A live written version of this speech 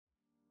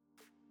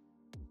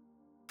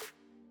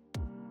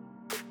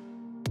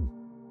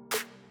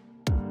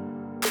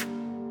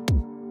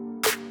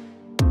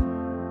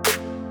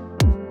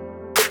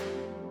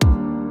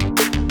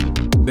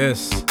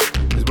This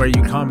is where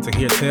you come to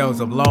hear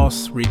tales of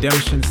loss,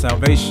 redemption,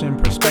 salvation,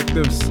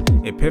 perspectives,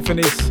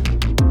 epiphanies,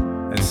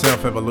 and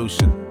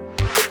self-evolution.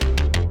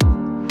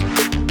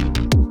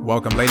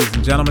 Welcome, ladies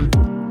and gentlemen,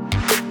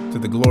 to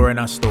the glory in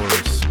our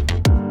stories.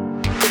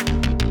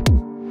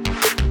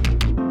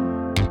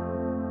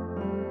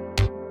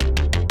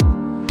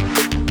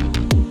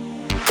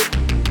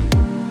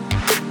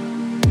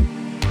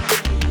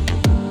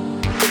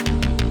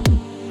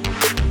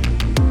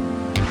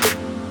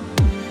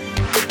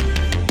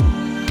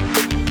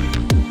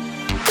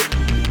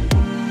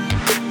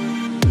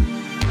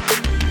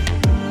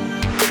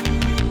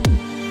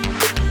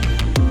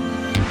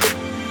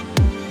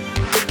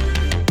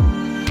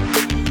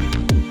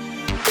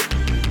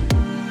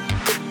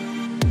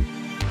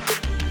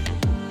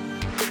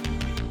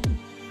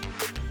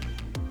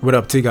 What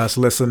up, Tigos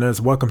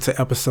listeners? Welcome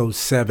to episode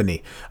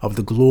 70 of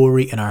The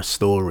Glory in Our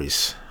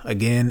Stories.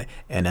 Again,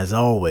 and as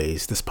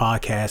always, this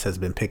podcast has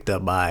been picked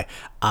up by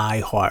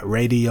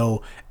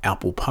iHeartRadio,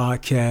 Apple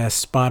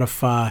Podcasts,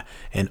 Spotify,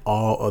 and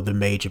all other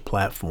major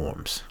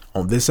platforms.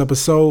 On this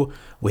episode,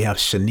 we have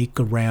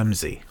Shanika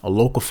Ramsey, a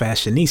local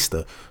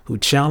fashionista who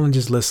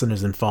challenges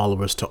listeners and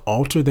followers to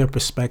alter their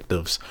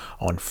perspectives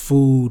on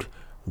food,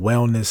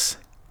 wellness,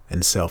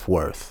 and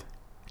self-worth.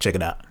 Check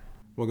it out.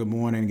 Well, good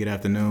morning, good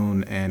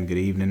afternoon, and good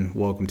evening.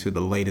 Welcome to the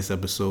latest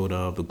episode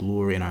of The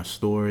Glory in Our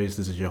Stories.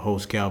 This is your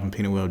host, Calvin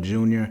Pennywell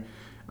Jr.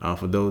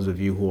 For those of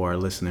you who are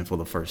listening for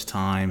the first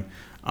time,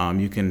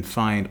 you can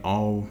find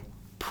all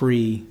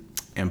pre-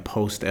 and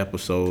post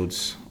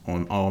episodes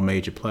on all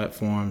major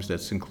platforms.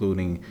 That's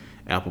including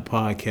Apple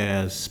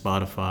Podcasts,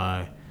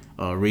 Spotify,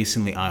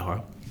 recently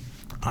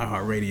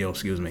iHeartRadio,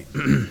 excuse me.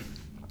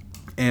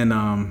 And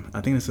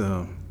I think there's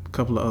a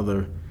couple of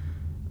other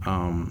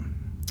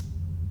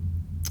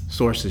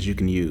sources you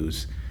can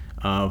use.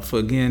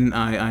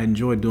 I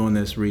enjoy doing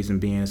this. Reason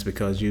being is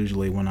because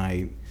usually when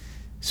I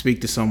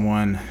speak to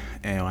someone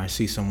and I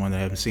see someone that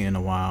I haven't seen in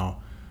a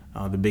while,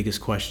 the biggest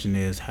question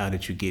is, how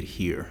did you get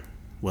here?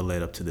 What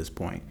led up to this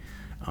point?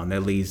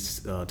 That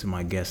leads to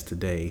my guest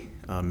today,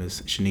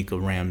 Ms.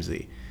 Shanika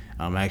Ramsey.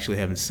 I actually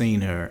haven't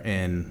seen her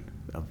in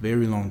a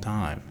very long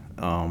time.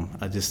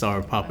 I just saw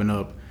her popping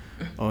up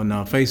on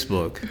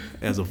Facebook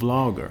as a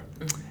vlogger.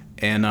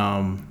 And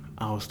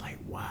I was like,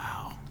 wow.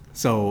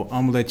 So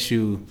I'm gonna let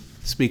you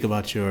speak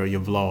about your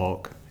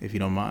vlog, if you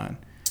don't mind.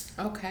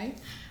 Okay.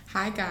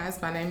 Hi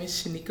guys, my name is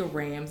Shanika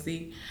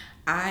Ramsey.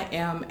 I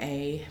am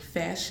a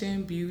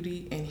fashion,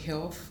 beauty, and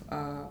health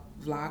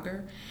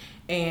vlogger,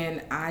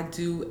 and I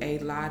do a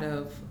lot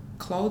of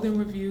clothing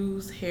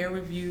reviews, hair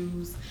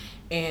reviews,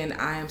 and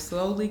I am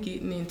slowly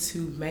getting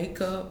into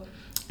makeup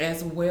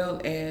as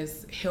well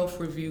as health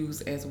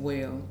reviews as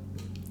well.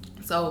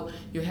 So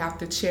you have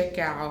to check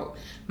out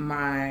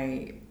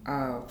my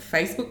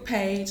Facebook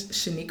page,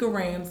 Shanika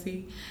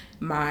Ramsey.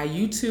 My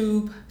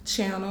YouTube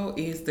channel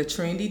is The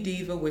Trendy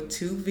Diva with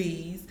 2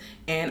 V's.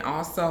 And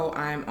also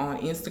I'm on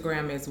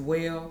Instagram as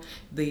well,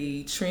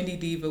 The Trendy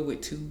Diva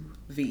with 2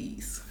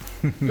 V's.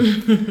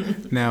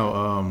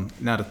 Now,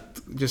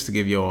 just to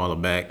give you all a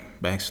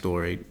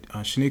backstory,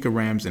 Shanika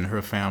Ramsey and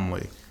her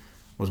family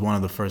was one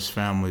of the first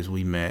families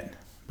we met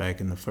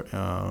back in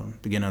the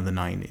beginning of the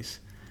 90s.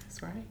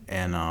 That's right.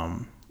 And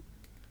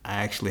I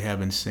actually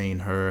haven't seen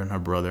her and her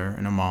brother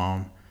and her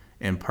mom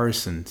in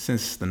person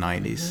since the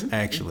 90s,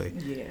 actually.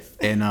 Yes.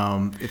 And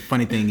the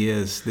funny thing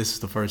is, this is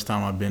the first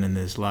time I've been in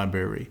this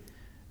library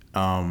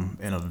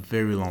in a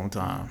very long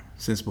time,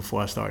 since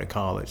before I started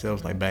college. That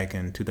was like back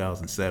in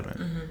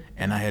 2007.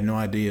 And I had no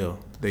idea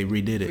they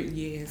redid it.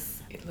 Yes.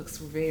 It looks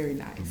very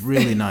nice.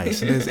 Really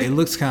nice. It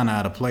looks kind of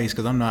out of place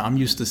because I'm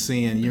used to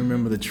seeing. You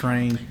remember the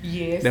train?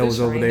 Yes. That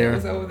was over there. That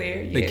was over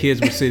there. Yes. The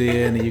kids would sit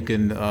in, and you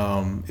can,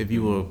 if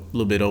you were a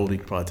little bit older, you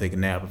could probably take a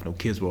nap if no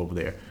kids were over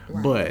there.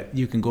 Right. But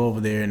you can go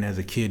over there, and as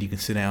a kid, you can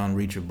sit down,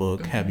 read your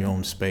book, have your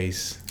own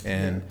space.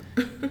 And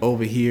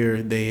over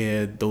here, they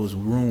had those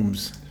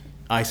rooms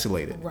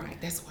isolated.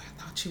 Right. That's where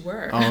I thought you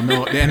were. Oh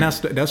no, and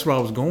that's where I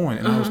was going,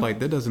 and I was like,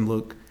 that doesn't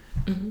look.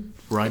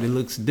 Right, it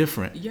looks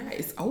different. Yeah,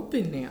 it's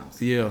open now.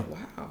 Yeah.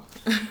 Wow.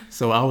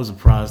 So I was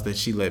surprised that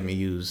she let me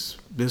use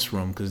this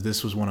room, because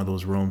this was one of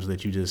those rooms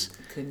that you just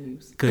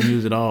couldn't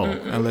use at all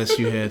unless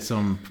you had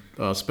some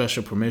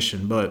special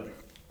permission. But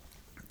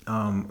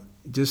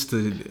just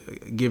to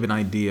give an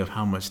idea of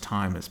how much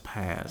time has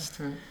passed,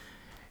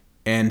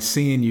 and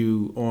seeing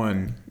you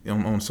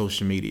on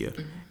social media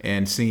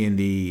and seeing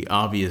the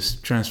obvious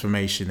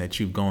transformation that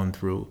you've gone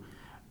through.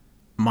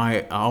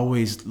 I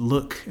always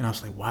look and I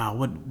was like, wow,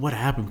 what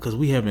happened? Because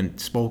we haven't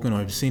spoken or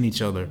have seen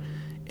each other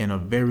in a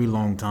very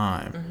long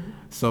time.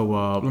 So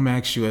let me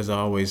ask you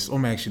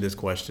this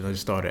question. I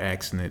just started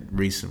asking it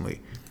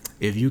recently.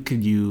 If you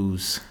could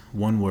use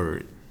one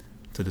word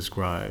to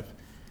describe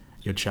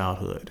your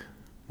childhood,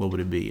 what would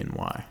it be and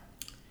why?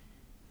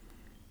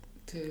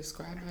 To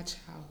describe my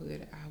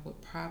childhood, I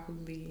would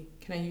probably,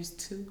 can I use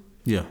 2?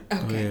 Yeah.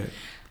 Okay.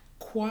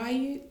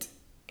 Quiet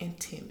and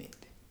timid.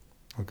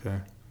 Okay.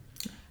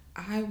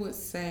 I would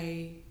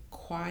say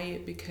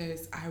quiet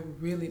because I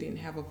really didn't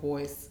have a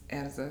voice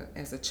as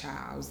a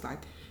child. I was like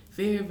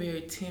very,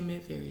 very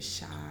timid, very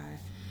shy.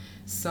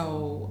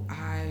 So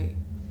I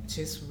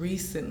just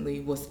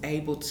recently was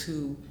able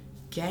to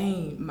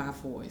gain my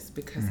voice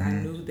because I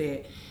knew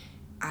that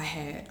I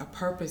had a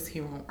purpose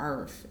here on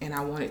earth and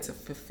I wanted to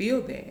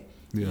fulfill that.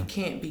 Yeah. You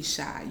can't be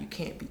shy. You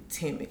can't be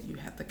timid. You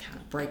have to kind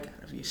of break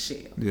out of your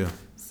shell. Yeah.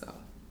 So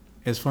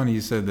It's funny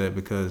you said that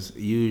because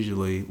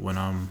usually when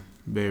I'm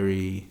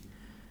very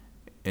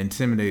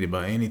intimidated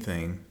by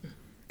anything,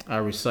 I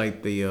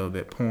recite the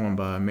that poem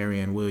by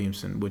Marianne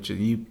Williamson, which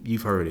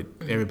you've heard it.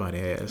 Everybody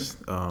has.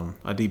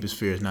 Our deepest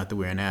fear is not that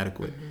we're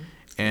inadequate.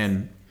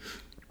 And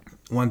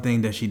one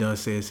thing that she does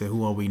say is that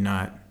who are we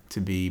not to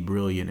be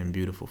brilliant and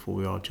beautiful, for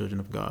we're all children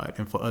of God.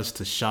 And for us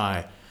to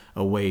shy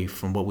away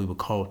from what we were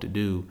called to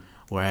do,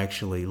 we're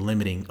actually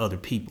limiting other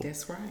people.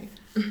 that's right.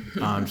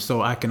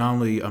 So I can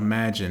only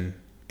imagine,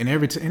 and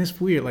and it's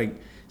weird, like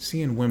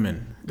seeing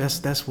women.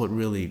 That's what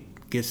really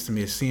gets to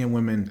me, is seeing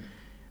women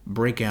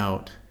break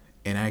out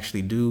and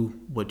actually do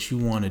what you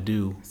want to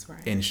do. That's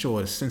right. And show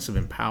a sense of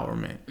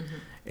empowerment.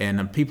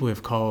 And people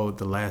have called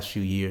the last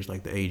few years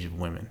like the age of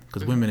women,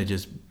 because women are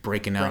just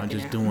breaking out and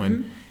just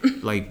doing,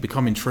 like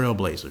becoming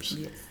trailblazers.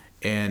 Yes.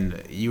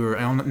 And you're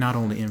not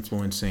only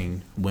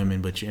influencing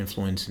women, but you're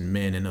influencing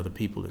men and other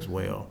people as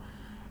well.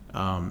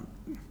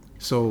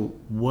 So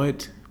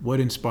what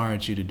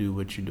inspired you to do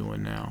what you're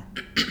doing now?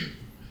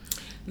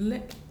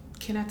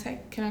 Can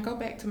I go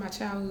back to my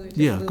childhood? Just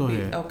Yeah, a little go bit?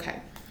 ahead.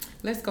 Okay,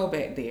 let's go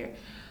back there.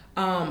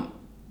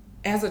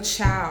 As a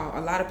child,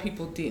 a lot of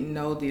people didn't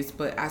know this,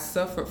 but I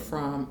suffered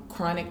from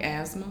chronic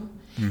asthma,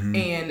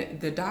 and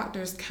the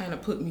doctors kind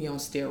of put me on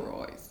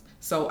steroids.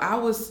 So I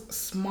was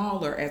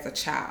smaller as a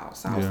child,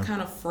 so I was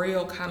kind of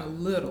frail, kind of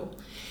little.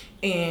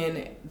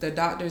 And the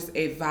doctors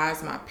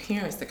advised my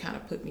parents to kind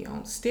of put me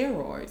on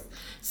steroids.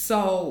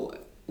 So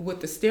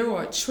with the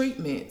steroid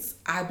treatments,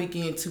 I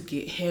began to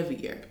get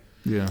heavier.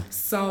 Yeah.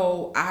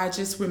 So I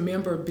just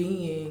remember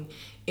being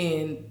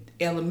in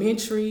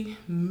elementary,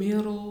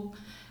 middle,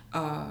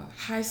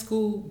 high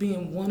school,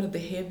 being one of the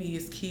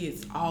heaviest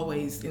kids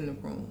always in the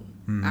room.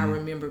 I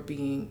remember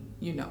being,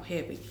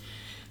 heavy.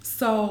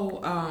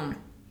 So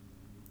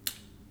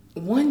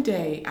one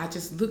day I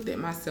just looked at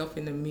myself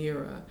in the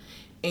mirror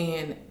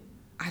and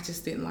I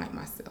just didn't like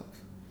myself.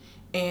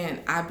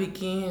 And I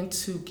began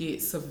to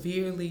get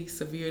severely,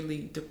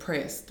 severely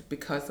depressed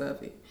because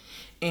of it.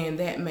 And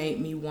that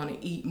made me want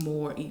to eat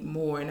more.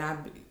 And I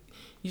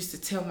used to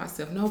tell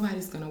myself,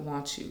 nobody's going to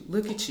want you.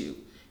 Look at you.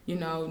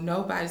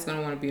 Nobody's going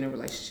to want to be in a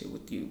relationship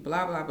with you.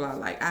 Blah, blah, blah.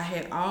 Like I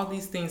had all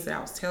these things that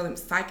I was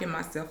psyching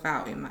myself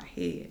out in my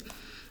head.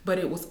 But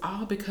it was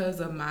all because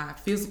of my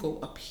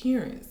physical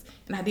appearance.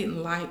 And I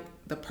didn't like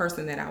the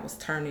person that I was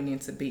turning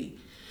into be.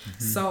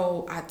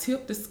 So I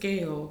tipped the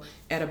scale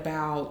at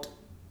about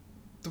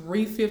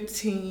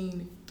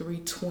 315,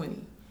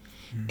 320.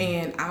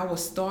 And I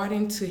was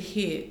starting to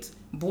hit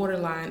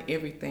borderline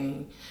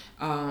everything.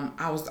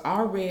 I was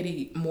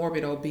already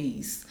morbid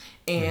obese,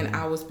 and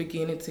I was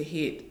beginning to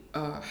hit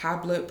high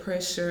blood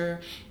pressure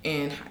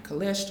and high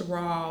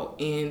cholesterol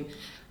and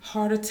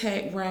heart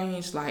attack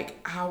range.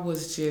 Like I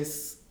was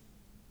just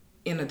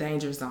in a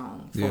danger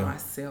zone for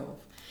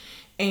myself.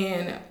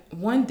 And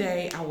one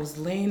day I was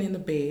laying in the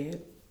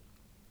bed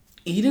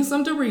eating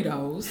some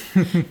Doritos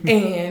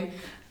and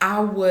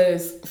I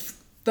was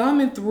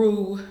thumbing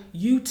through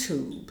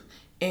YouTube,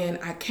 and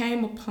I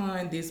came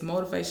upon this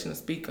motivational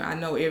speaker. I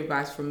know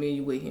everybody's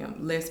familiar with him,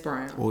 Les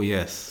Brown. Oh,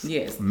 yes.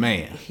 Yes.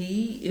 Man.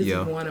 He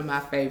is one of my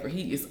favorite.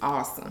 He is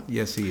awesome.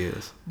 Yes, he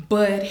is.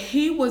 But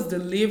he was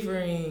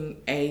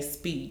delivering a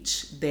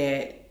speech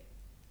that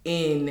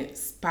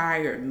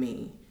inspired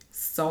me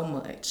so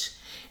much.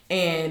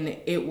 And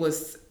it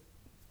was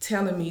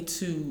telling me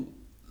to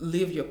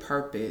live your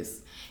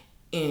purpose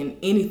and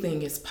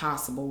anything is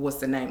possible was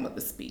the name of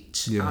the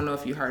speech. I don't know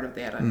if you heard of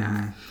that or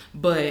not,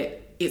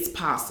 but it's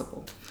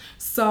possible.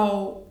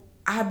 So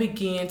I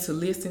began to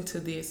listen to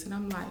this and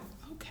I'm like,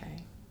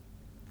 okay,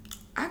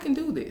 I can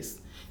do this.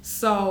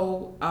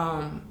 So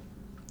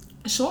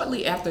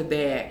shortly after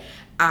that,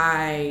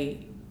 I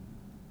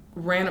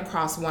ran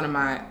across one of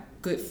my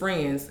good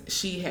friends.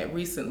 She had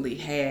recently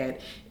had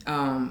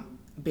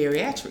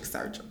bariatric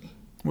surgery.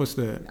 What's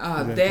that?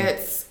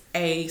 That's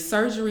a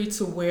surgery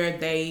to where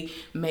they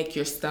make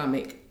your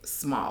stomach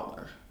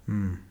smaller.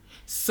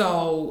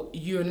 So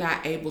you're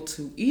not able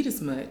to eat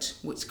as much,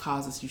 which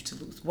causes you to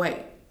lose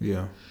weight.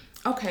 Yeah.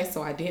 Okay,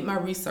 so I did my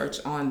research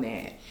on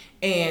that,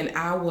 and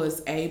I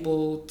was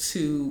able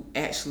to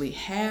actually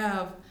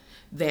have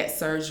that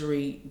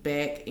surgery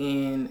back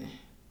in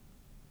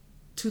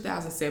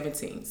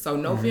 2017. So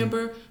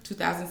November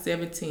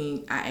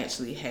 2017, I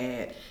actually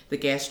had the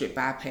gastric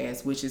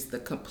bypass, which is the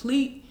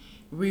complete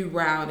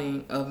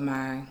rerouting of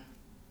my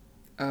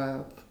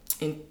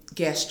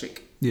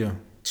gastric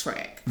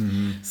tract.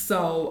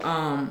 So,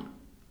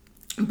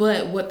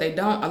 but what they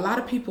don't, a lot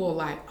of people are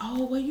like,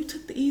 oh, well, you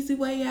took the easy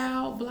way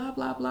out, blah,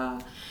 blah, blah.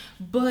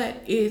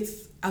 But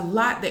it's a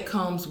lot that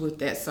comes with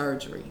that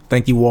surgery.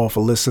 Thank you all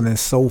for listening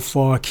so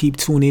far. Keep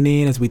tuning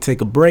in as we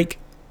take a break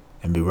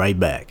and be right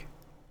back.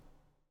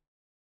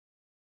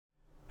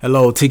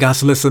 Hello,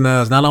 T-Goss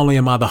listeners. Not only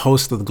am I the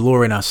host of The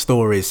Glory in Our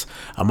Stories,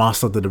 I'm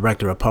also the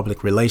Director of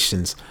Public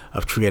Relations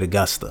of Create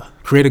Augusta.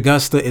 Create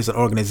Augusta is an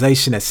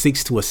organization that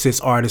seeks to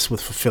assist artists with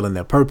fulfilling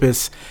their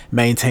purpose,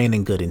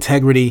 maintaining good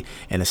integrity,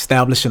 and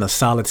establishing a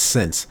solid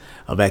sense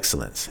of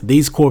excellence.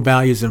 These core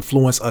values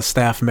influence us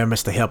staff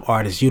members to help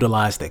artists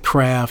utilize their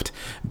craft,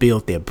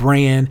 build their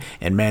brand,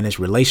 and manage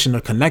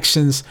relational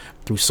connections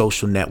through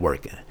social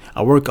networking.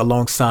 I work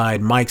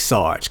alongside Mike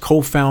Sarge,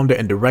 co-founder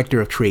and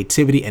director of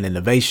creativity and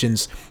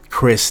innovations,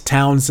 Chris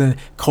Townsend,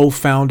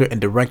 co-founder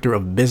and director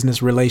of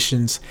business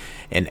relations,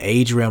 and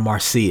Adria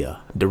Marcia,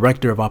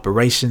 director of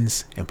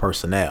operations and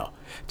personnel.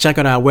 Check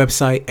out our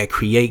website at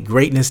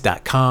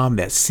creategreatness.com.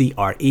 That's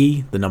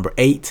CRE, the number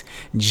 8,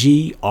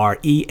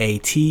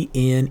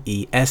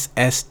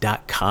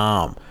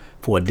 GREATNESS.com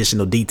for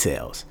additional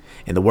details.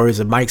 In the words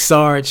of Mike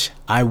Sarge,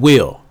 I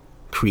will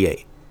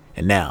create.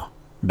 And now,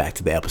 back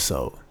to the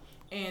episode.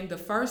 And the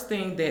first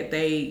thing that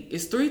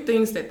it's 3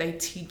 things that they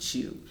teach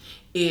you.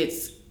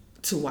 It's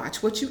to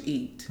watch what you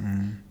eat,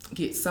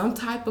 get some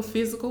type of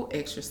physical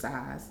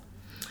exercise,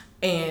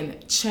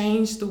 and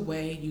change the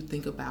way you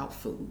think about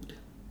food.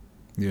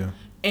 Yeah.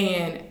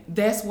 And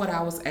that's what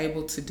I was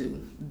able to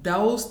do.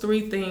 Those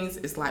 3 things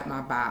is like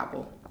my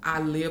Bible. I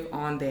live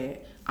on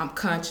that. I'm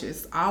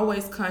conscious,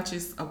 always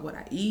conscious of what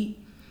I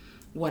eat,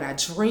 what I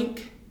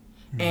drink,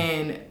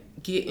 and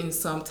get in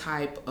some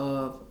type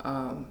of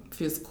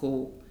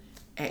physical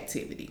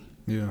activity.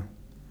 Yeah.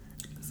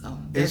 So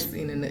that's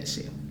in a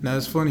nutshell. Now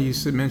it's funny you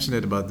mentioned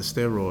that about the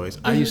steroids.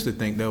 I used to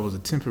think that was a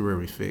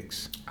temporary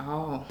fix.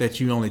 Oh. That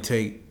you only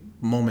take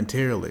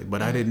momentarily,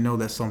 but I didn't know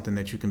that's something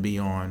that you can be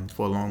on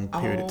for a long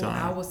period of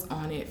time. I was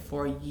on it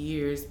for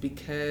years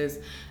because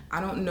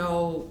I don't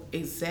know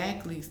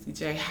exactly,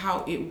 CJ,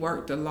 how it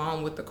worked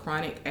along with the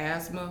chronic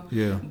asthma.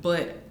 Yeah.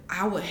 But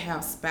I would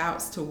have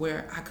spouts to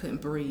where I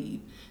couldn't breathe.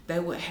 They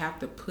would have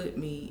to put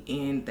me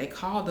in, they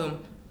called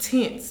them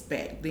tents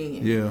back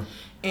then. Yeah.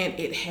 And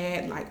it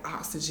had like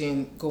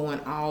oxygen going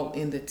all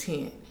in the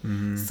tent.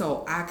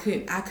 So I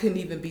couldn't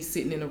even be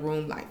sitting in a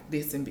room like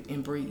this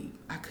and breathe.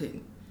 I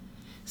couldn't.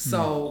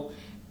 So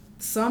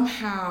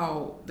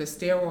somehow the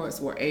steroids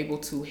were able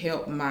to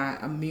help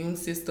my immune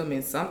system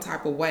in some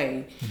type of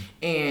way,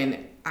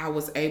 and I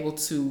was able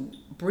to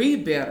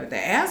breathe better.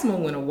 The asthma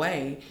went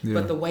away,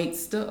 but the weight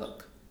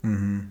stuck.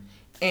 And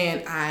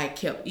I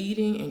kept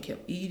eating and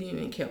kept eating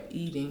and kept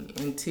eating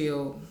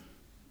until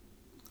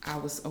I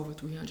was over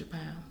 300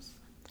 pounds.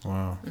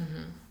 Wow.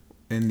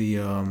 And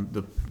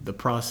the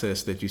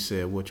process that you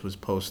said, which was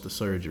post the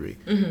surgery,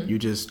 you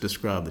just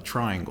described the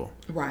triangle.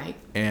 Right.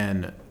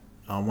 And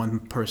one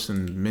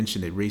person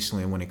mentioned it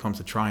recently, when it comes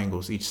to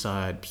triangles, each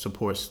side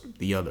supports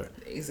the other.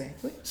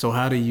 Exactly. So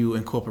how do you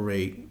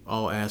incorporate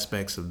all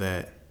aspects of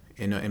that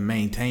and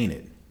maintain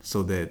it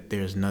so that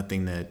there's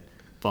nothing that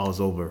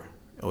falls over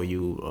or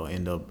you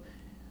end up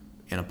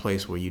in a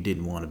place where you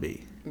didn't want to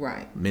be?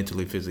 Right.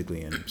 Mentally,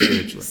 physically, and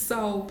spiritually.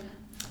 So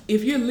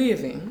if you're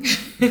living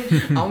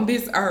on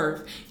this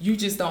earth, you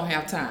just don't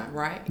have time,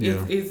 right?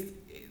 Yeah.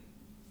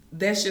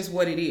 That's just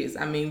what it is.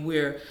 I mean,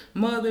 we're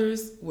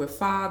mothers, we're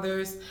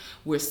fathers,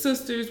 we're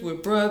sisters, we're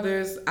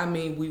brothers. I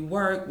mean, we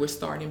work, we're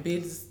starting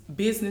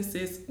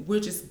businesses.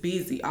 We're just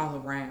busy all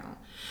around.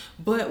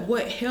 But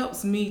what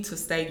helps me to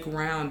stay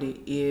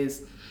grounded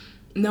is,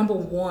 number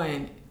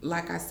one,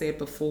 like I said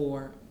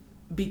before,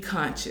 be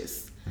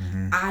conscious.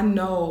 I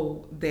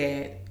know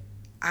that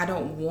I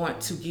don't want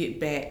to get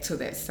back to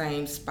that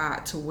same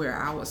spot to where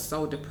I was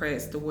so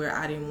depressed to where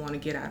I didn't want to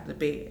get out of the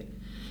bed.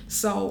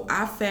 So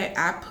I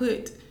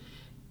put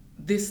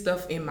this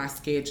stuff in my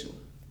schedule.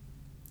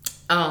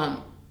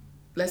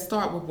 Let's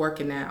start with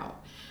working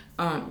out.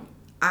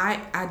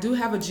 I do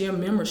have a gym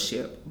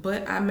membership,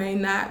 but I may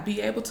not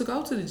be able to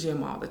go to the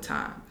gym all the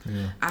time.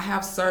 I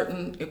have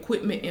certain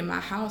equipment in my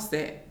house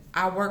that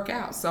I work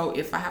out. So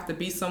if I have to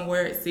be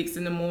somewhere at 6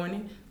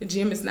 a.m, the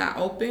gym is not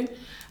open,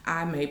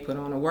 I may put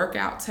on a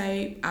workout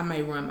tape. I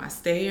may run my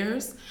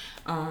stairs.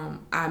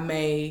 I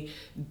may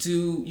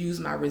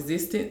use my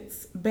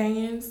resistance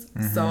bands.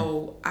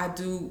 So I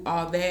do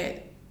all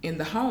that in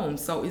the home.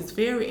 So it's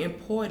very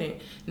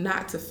important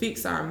not to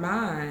fix our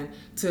mind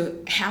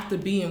to have to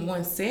be in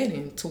one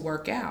setting to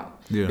work out,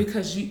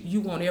 because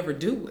you won't ever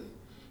do it.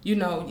 You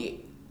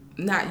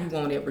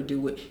won't ever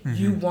do it.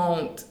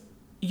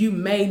 You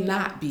may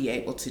not be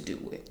able to do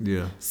it.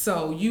 Yeah.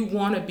 So you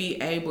want to be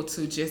able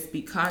to just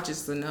be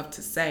conscious enough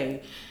to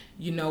say,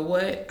 you know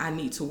what, I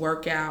need to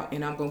work out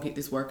and I'm going to get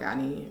this workout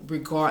in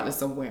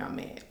regardless of where I'm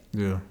at.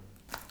 Yeah.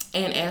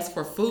 And as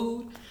for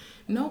food,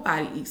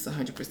 nobody eats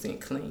 100%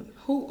 clean.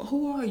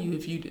 Who are you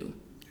if you do?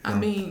 I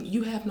mean,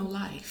 you have no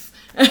life.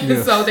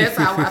 So that's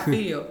how I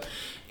feel.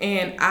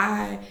 And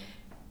I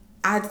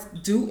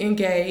do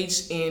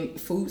engage in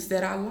foods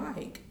that I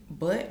like,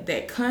 but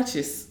that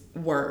conscious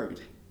word,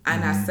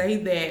 and I say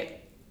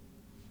that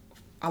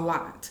a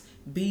lot.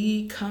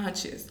 Be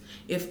conscious.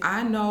 If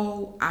I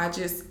know I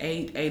just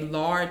ate a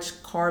large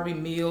carby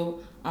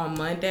meal on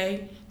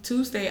Monday,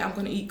 Tuesday I'm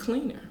going to eat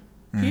cleaner,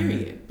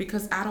 period.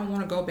 Because I don't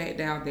want to go back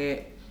down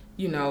that,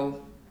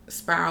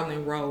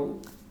 spiraling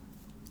road.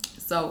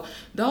 So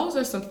those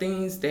are some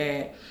things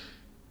that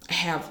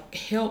have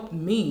helped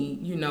me,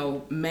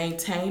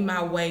 maintain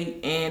my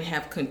weight and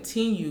have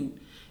continued,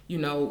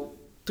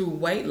 through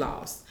weight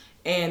loss.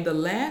 And the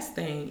last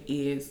thing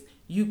is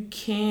you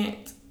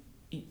can't,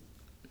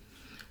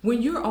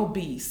 when you're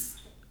obese,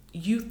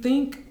 you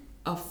think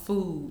of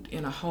food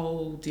in a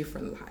whole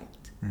different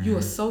light. Mm-hmm. You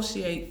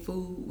associate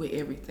food with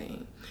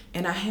everything.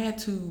 And I had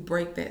to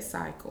break that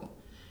cycle.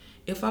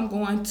 If I'm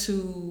going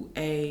to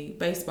a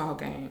baseball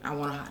game, I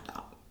want a hot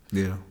dog.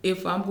 Yeah.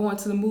 If I'm going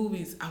to the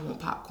movies, I want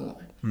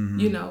popcorn.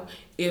 Mm-hmm.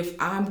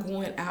 If I'm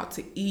going out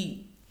to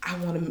eat, I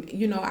want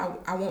to,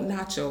 I want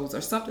nachos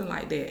or something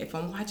like that. If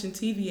I'm watching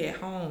TV at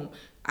home,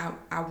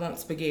 I want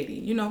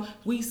spaghetti.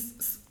 We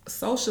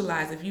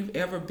socialize. If you've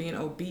ever been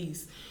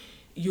obese,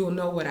 you'll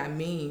know what I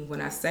mean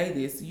when I say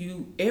this.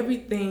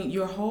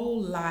 Your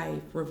whole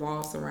life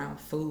revolves around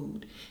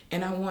food.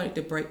 And I wanted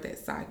to break that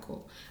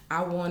cycle.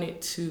 I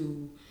wanted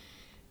to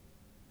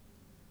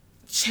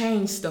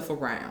change stuff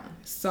around.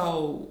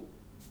 So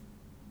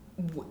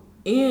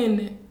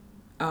in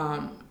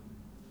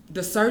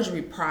the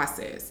surgery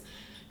process,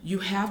 you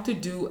have to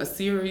do a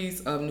series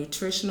of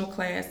nutritional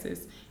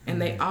classes,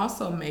 and they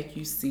also make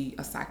you see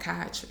a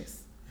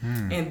psychiatrist.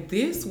 And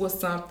this was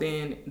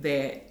something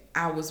that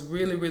I was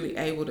really, really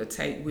able to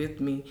take with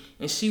me,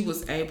 and she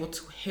was able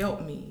to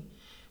help me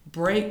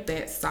break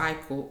that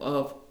cycle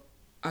of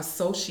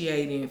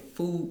associating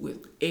food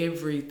with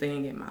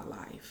everything in my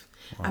life.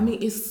 Wow. I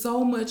mean, it's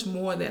so much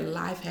more that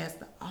life has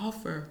to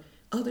offer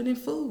other than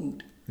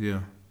food. Yeah.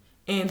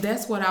 And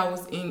that's what I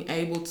was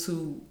able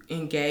to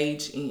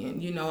engage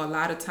in. A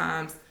lot of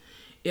times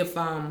if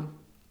I'm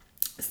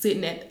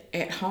sitting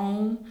at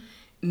home,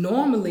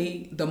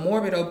 normally the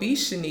morbid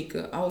obese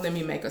Shanika, let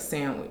me make a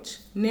sandwich.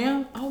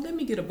 Now, let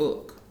me get a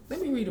book.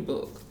 Let me read a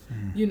book.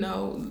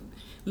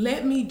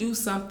 Let me do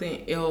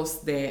something else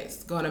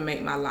that's going to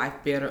make my life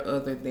better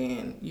other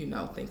than,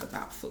 think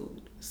about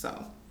food.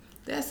 So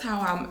that's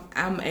how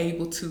I'm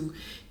able to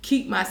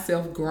keep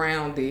myself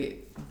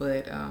grounded.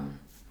 But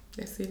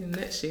that's it in a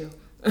nutshell.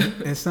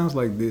 It sounds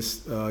like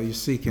this, you're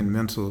seeking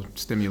mental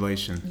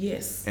stimulation.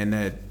 Yes. And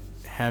that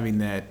having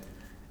that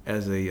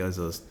as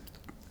a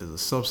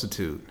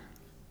substitute,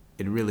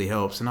 it really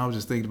helps. And I was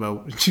just thinking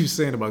about what you were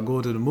saying about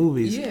going to the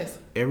movies. Yes.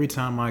 Every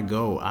time I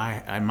go,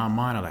 in my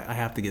mind, I'm like, I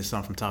have to get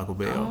something from Taco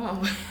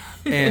Bell. Oh.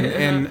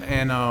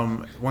 and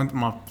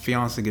my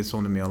fiance gets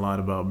on to me a lot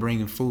about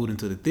bringing food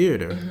into the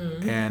theater.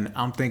 Mm-hmm. And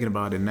I'm thinking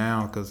about it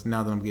now because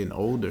now that I'm getting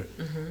older,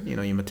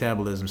 your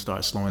metabolism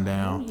starts slowing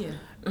down. Oh, yeah.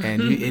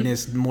 And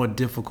it's more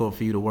difficult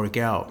for you to work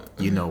out,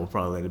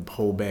 probably like a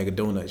whole bag of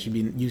donuts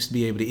you used to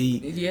be able to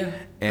eat. Yeah.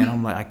 And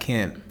I'm like, I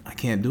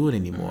can't do it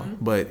anymore.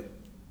 Mm-hmm. But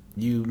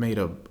you made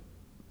a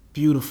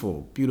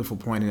beautiful, beautiful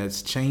point, and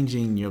that's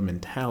changing your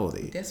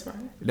mentality. That's right.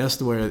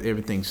 That's where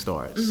everything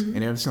starts.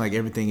 Mm-hmm. And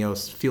everything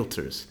else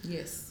filters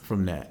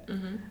from that.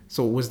 Mm-hmm.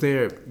 So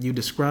you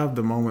described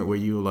the moment where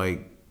you were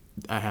like,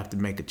 I have to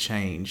make a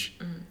change.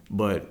 Mm-hmm.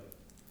 But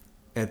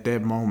at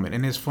that moment,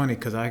 and it's funny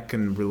because I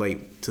can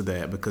relate to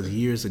that because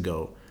years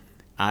ago,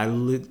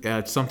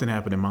 something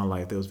happened in my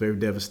life that was very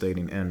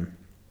devastating, and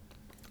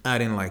I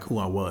didn't like who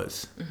I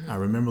was. Mm-hmm. I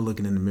remember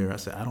looking in the mirror, I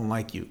said, I don't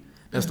like you.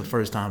 That's the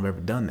first time I've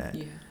ever done that.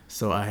 Yeah.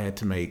 So I had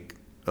to make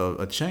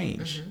a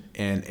change. Mm-hmm.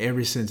 And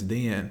ever since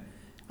then,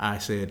 I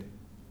said,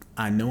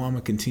 I know I'm going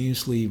to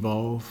continuously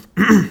evolve,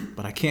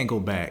 but I can't go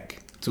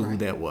back to who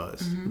that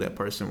was, who that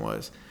person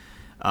was.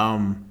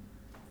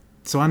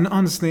 So I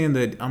understand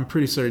that I'm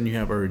pretty certain you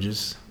have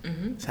urges.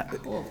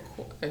 Mm-hmm. Oh, of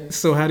course.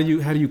 So how do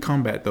you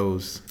combat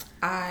those?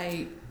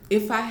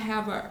 If I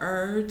have an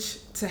urge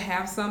to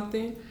have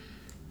something,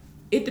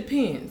 it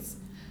depends.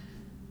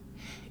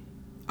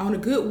 On a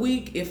good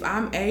week, if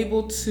I'm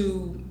able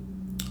to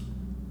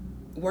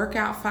work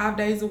out 5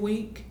 days a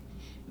week,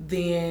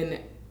 then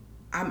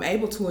I'm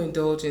able to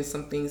indulge in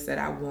some things that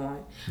I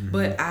want. Mm-hmm.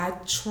 But I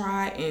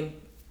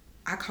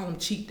call them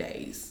cheat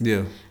days.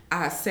 Yeah.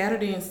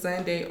 Saturday and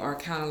Sunday are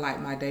kind of like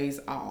my days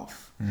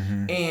off.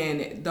 Mm-hmm.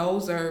 And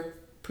those are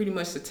pretty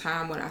much the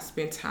time when I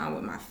spend time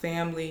with my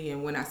family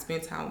and when I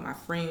spend time with my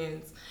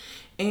friends.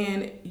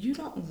 And you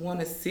don't want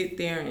to sit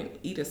there and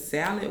eat a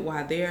salad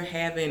while they're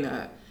having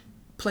a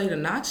plate of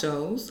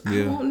nachos.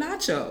 Yeah. I want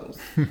nachos.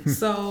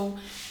 So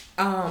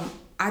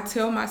I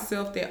tell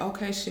myself that,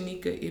 okay,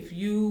 Shanika, if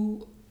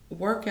you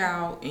work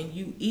out and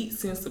you eat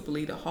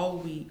sensibly the whole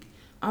week,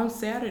 on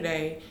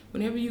Saturday,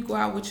 whenever you go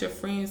out with your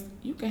friends,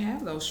 you can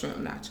have those shrimp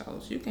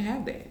nachos. You can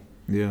have that.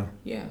 Yeah.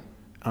 Yeah.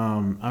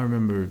 I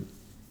remember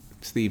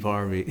Steve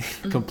Harvey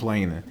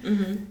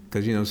complaining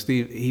because,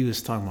 Steve, he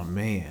was talking about,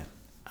 man,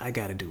 I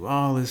got to do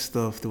all this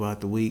stuff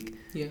throughout the week.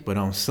 Yeah. But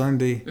on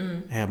Sunday,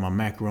 I have my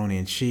macaroni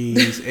and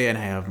cheese and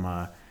I have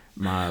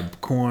my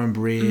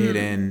cornbread.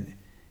 And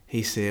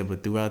he said,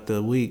 but throughout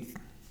the week,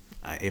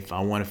 if I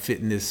want to fit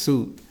in this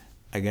suit,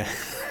 I got...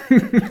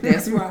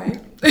 That's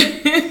right.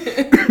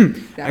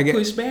 Gotta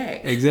push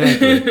back.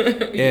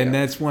 Exactly. And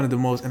that's one of the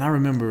most... And I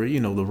remember,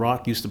 The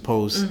Rock used to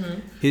post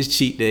his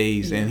cheat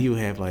days, and he would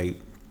have like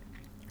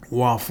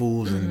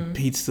waffles and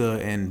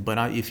pizza,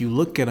 but if you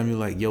look at him, you're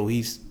like, yo,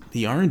 he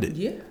earned it.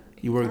 Yeah.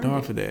 He worked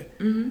hard for that.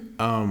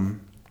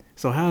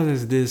 So how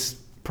has this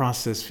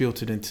process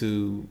filtered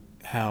into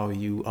how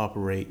you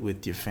operate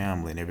with your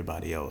family and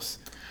everybody else?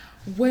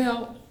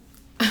 Well,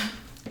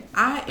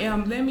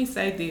 let me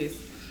say this.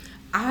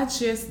 I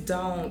just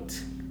don't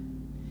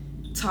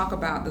talk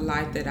about the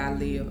life that I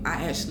live.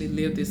 I actually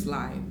live this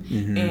life.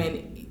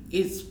 And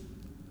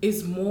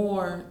it's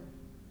more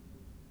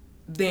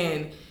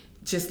than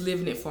just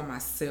living it for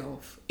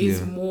myself.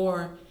 It's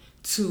more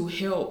to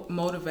help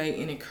motivate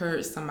and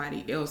encourage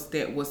somebody else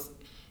that was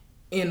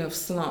in a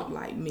slump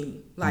like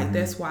me. Like,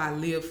 that's why I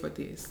live for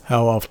this.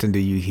 How often do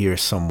you hear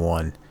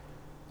someone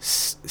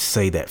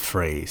say that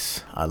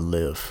phrase, I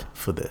live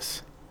for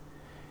this?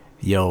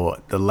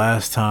 Yo, the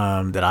last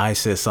time that I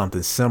said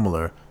something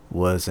similar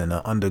was in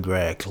an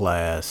undergrad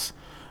class.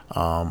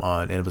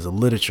 And it was a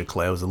literature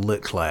class, it was a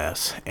lit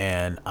class.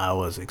 And I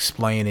was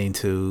explaining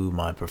to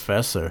my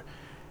professor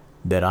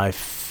that I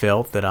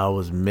felt that I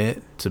was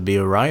meant to be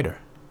a writer.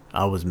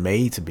 I was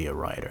made to be a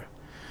writer.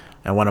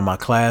 And one of my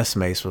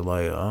classmates was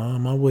like,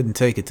 I wouldn't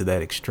take it to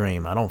that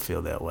extreme. I don't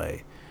feel that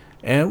way.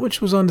 And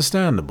which was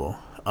understandable.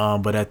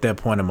 But at that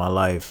point in my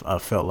life, I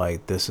felt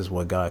like this is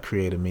what God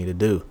created me to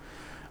do.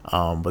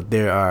 But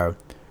there are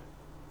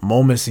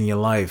moments in your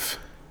life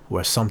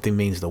where something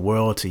means the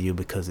world to you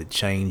because it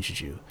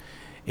changed you.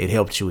 It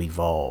helped you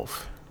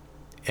evolve.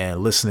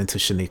 And listening to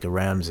Shanika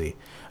Ramsey,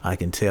 I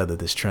can tell that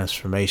this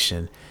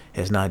transformation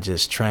has not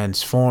just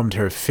transformed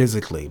her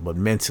physically, but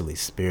mentally,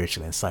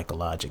 spiritually, and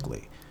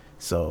psychologically.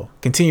 So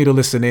continue to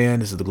listen in.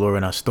 This is The Glory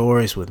in Our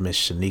Stories with Miss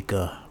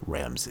Shanika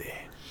Ramsey.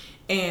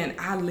 And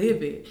I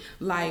live it.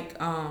 Like,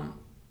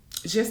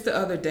 just the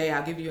other day,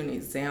 I'll give you an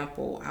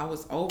example. I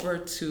was over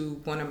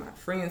to one of my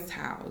friend's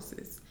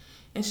houses,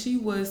 and she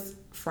was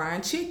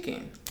frying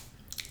chicken.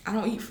 I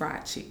don't eat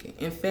fried chicken.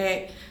 In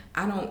fact,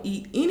 I don't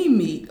eat any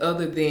meat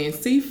other than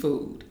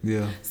seafood.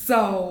 Yeah.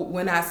 So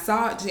when I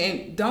saw it,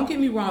 and don't get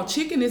me wrong,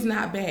 chicken is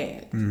not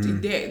bad.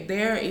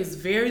 There is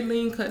very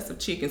lean cuts of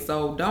chicken.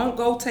 So don't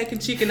go taking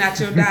chicken out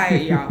your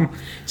diet, y'all.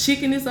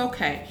 Chicken is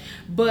okay.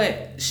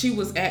 But she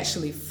was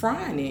actually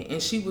frying it,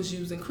 and she was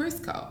using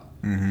Crisco.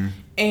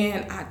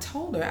 And I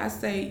told her, I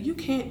say, you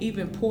can't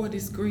even pour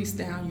this grease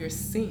down your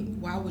sink.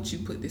 Why would you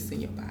put this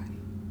in your body?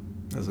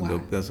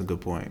 That's a good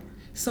point.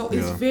 So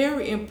it's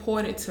very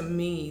important to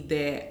me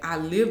that I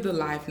live the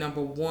life,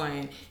 number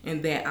one,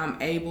 and that I'm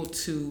able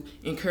to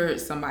encourage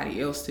somebody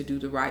else to do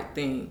the right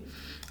thing.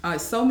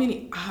 So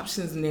many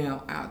options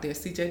now out there,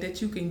 CJ,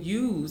 that you can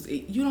use.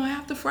 You don't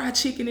have to fry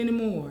chicken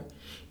anymore.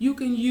 You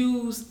can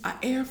use an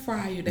air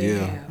fryer they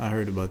have. Yeah, I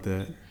heard about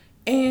that.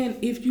 And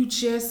if you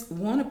just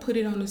want to put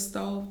it on the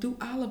stove, do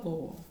olive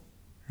oil.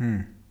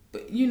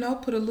 But,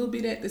 put a little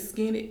bit at the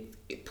skin,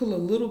 put a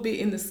little bit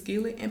in the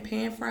skillet and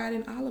pan fry it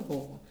in olive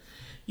oil.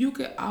 You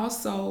could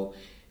also,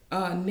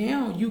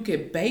 now you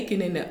could bake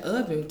it in the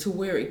oven to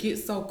where it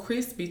gets so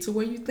crispy to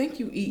where you think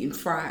you're eating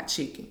fried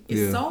chicken.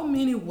 It's so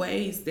many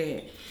ways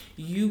that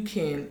you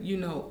can,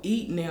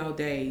 eat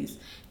nowadays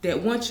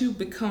that once you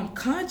become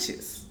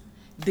conscious,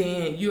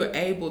 then you're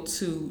able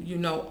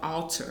to,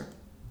 alter,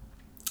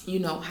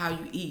 how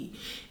you eat.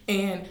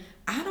 And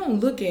I don't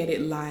look at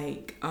it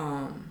like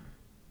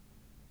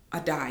a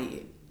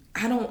diet.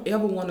 I don't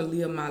ever want to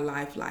live my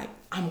life like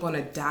I'm going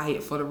to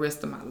diet for the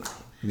rest of my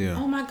life. Yeah.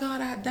 Oh my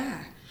God, I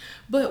die.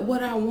 But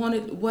what I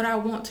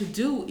want to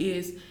do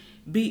is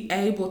be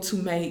able to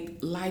make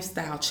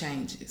lifestyle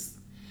changes.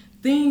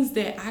 Things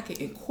that I can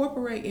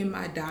incorporate in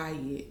my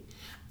diet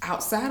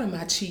outside of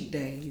my cheat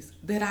days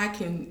that I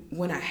can,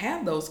 when I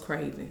have those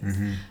cravings,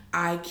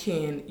 I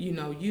can,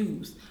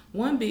 use.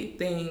 One big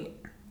thing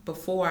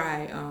before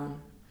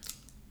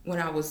when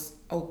I was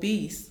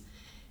obese,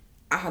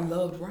 I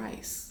loved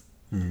rice.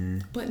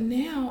 But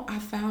now I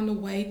found a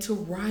way to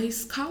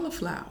rice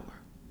cauliflower.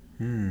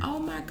 Oh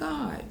my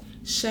God.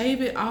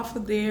 Shave it off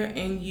of there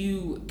and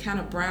you kind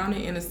of brown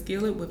it in a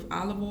skillet with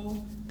olive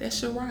oil.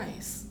 That's your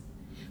rice.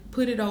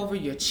 Put it over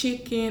your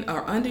chicken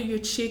or under your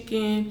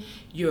chicken,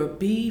 your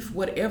beef,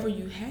 whatever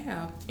you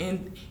have.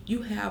 And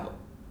you have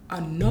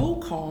a no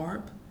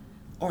carb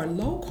or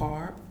low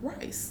carb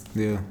rice.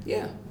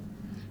 Yeah.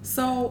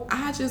 So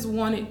I just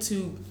wanted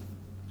to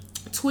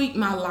tweak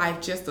my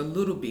life just a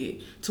little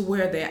bit to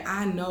where that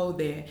I know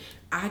that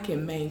I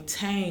can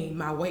maintain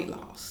my weight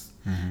loss.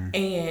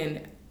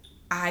 And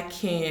I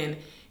can,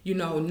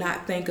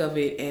 not think of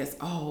it as,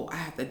 I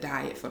have to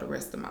diet for the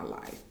rest of my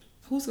life.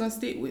 Who's going to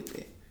stick with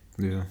it?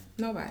 Yeah.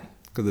 Nobody.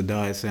 Because the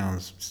diet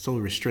sounds so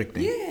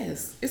restricting.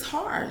 Yes. It's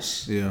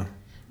harsh. Yeah.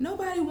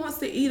 Nobody wants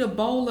to eat a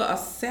bowl of a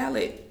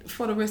salad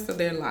for the rest of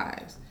their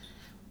lives.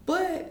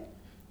 But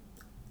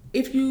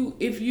if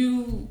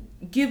you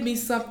give me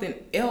something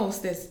else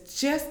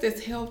that's just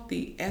as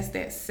healthy as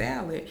that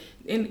salad,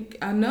 and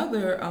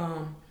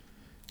another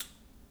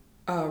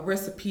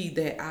recipe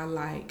that I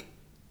like,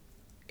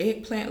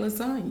 eggplant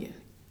lasagna.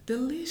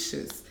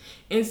 Delicious.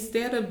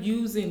 Instead of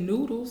using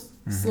noodles,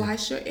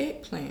 slice your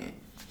eggplant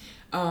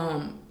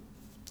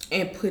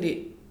and put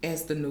it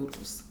as the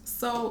noodles.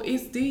 So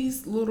it's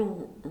these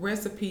little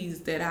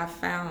recipes that I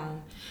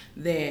found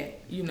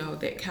that,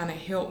 that kind of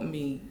help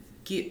me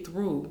get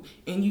through,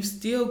 and you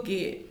still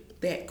get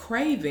that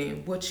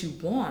craving what you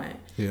want,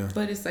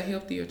 but it's a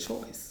healthier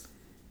choice.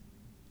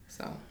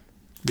 So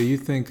do you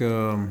think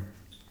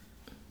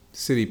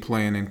city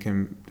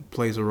planning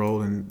plays a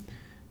role in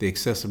the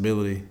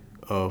accessibility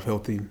of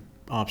healthy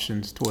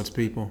options towards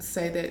people?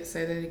 Say that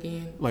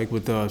again. Like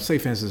with, say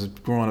for instance,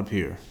 growing up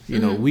here,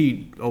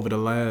 we, over the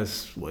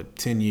last,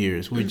 10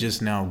 years, we've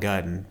just now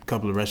gotten a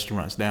couple of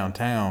restaurants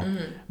downtown,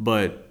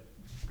 but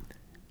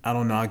I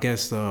don't know, I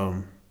guess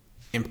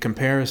in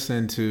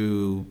comparison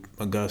to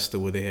Augusta,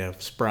 where they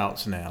have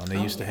Sprouts now, and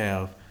they used to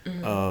have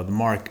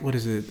the what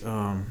is it,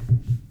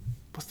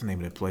 what's the name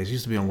of that place? It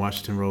used to be on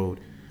Washington Road.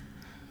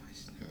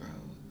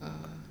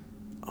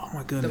 Oh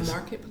my goodness. The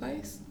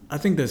Marketplace? I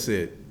think that's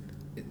it.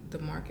 The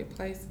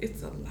Marketplace.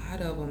 It's a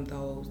lot of them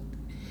though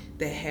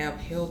that have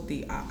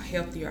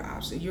healthier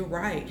options. You're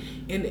right.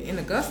 In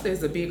Augusta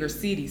is a bigger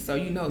city, so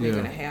they're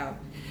gonna have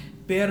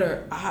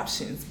better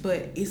options.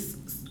 But it's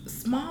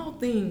small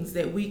things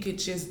that we could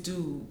just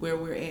do where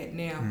we're at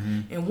now.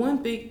 And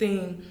one big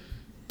thing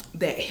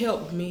that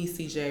helped me,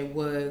 CJ,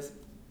 was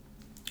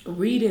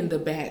reading the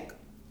back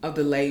of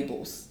the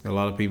labels. A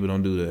lot of people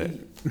don't do that.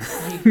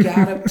 You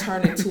gotta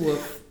turn into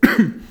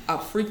a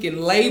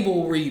freaking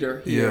label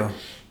reader here. Yeah.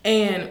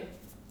 And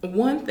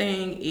one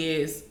thing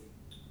is,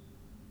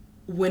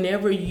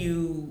 whenever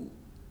you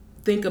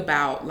think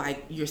about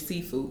like your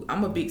seafood,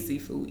 I'm a big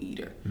seafood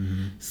eater.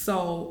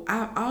 So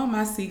all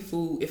my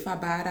seafood, if I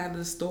buy it out of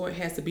the store, it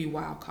has to be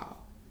wild caught.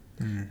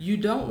 You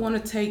don't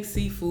want to take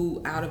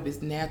seafood out of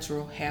its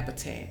natural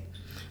habitat.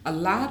 A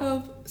lot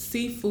of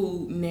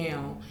seafood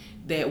now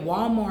that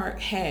Walmart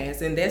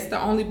has, and that's the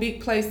only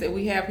big place that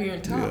we have here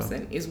in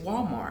Thompson, is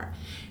Walmart.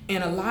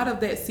 And a lot of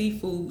that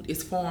seafood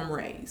is farm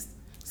raised.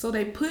 So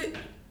they put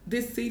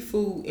this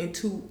seafood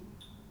into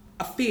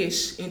a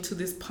fish into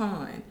this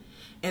pond,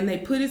 and they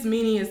put as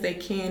many as they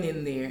can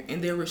in there,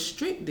 and they're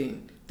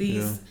restricting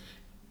these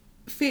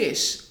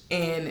fish,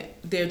 and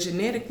they're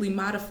genetically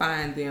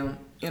modifying them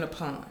in a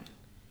pond,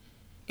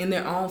 in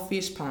their own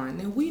fish pond.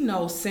 Now we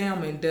know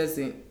salmon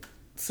doesn't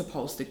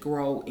supposed to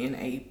grow in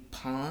a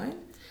pond.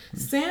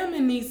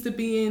 Salmon needs to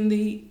be in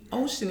the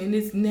ocean in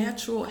its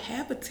natural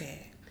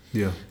habitat.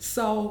 Yeah.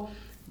 So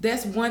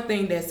that's one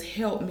thing that's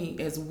helped me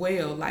as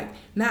well. Like,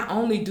 not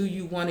only do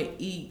you want to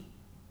eat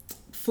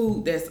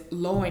food that's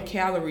low in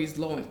calories,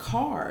 low in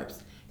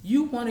carbs,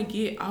 you want to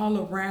get all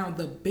around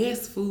the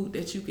best food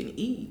that you can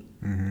eat.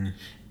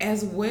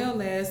 As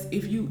well as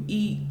if you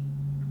eat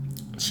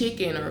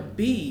chicken or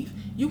beef,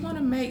 you want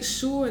to make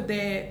sure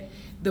that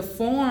the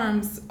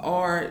farms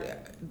are,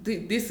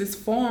 this is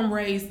farm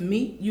raised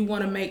meat. You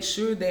want to make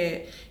sure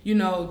that,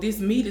 this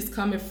meat is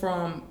coming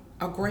from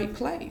a great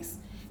place.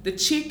 The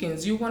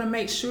chickens, you want to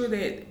make sure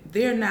that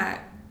they're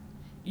not,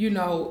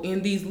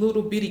 in these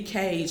little bitty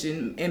cage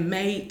and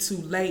made to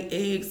lay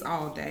eggs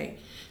all day.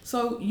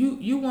 So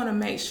you want to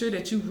make sure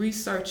that you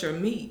research your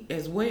meat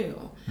as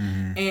well.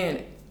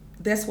 And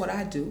that's what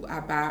I do. I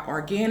buy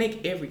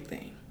organic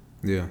everything.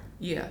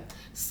 Yeah.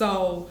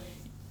 So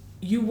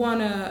you want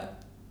to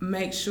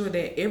make sure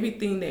that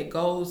everything that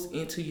goes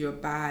into your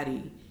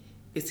body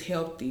is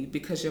healthy,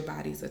 because your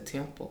body's a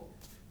temple.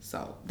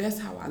 So that's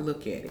how I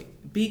look at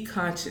it. Be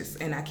conscious.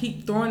 And I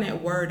keep throwing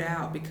that word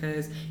out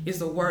because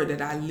it's a word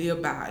that I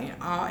live by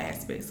in all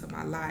aspects of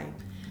my life.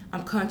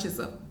 I'm conscious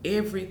of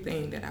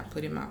everything that I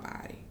put in my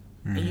body.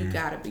 And you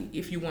gotta be,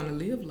 if you want to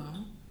live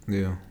long.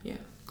 Yeah. Yeah.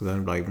 Because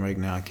I'm like, right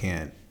now I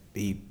can't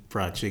eat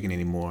fried chicken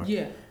anymore.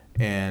 Yeah.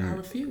 And I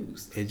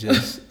refuse. It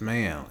just,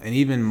 man, and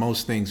even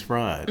most things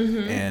fried,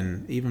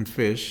 and even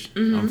fish,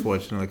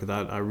 unfortunately, because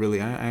I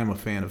am a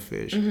fan of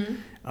fish.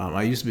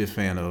 I used to be a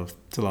fan of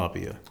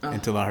tilapia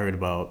until I heard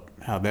about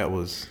how that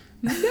was.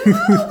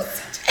 I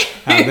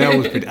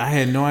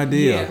had no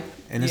idea,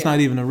 and it's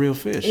not even a real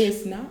fish.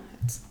 It's not.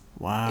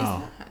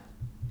 Wow.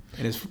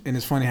 It's not. And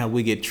it's funny how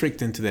we get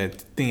tricked into that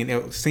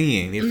thing,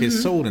 seeing if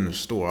it's sold in the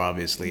store,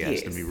 obviously it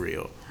has to be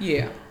real.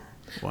 Yeah.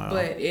 Wow.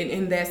 But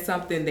and that's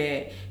something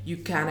that you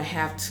kind of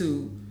have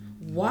to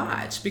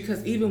watch,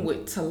 because even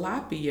with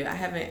tilapia, I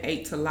haven't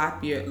ate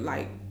tilapia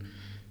like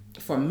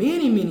for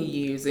many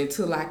years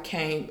until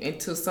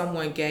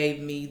someone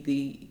gave me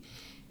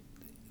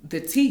the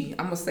tea.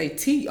 I'm gonna say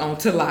tea on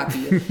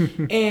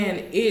tilapia, and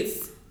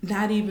it's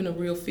not even a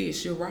real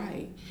fish. You're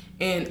right.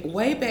 And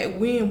way back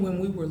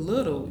when we were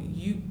little,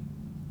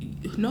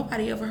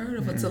 nobody ever heard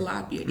of a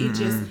tilapia. It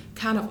just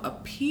kind of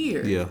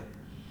appeared. Yeah.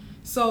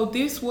 So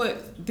this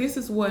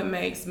is what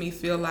makes me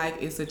feel like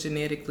it's a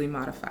genetically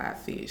modified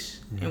fish,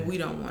 and we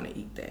don't want to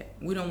eat that.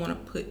 We don't want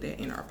to put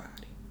that in our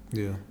body.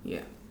 Yeah.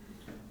 Yeah.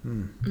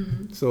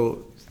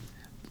 So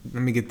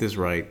let me get this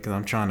right, because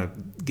I'm trying to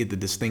get the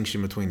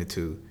distinction between the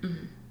two.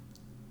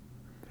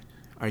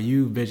 Are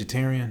you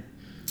vegetarian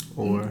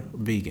or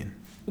vegan?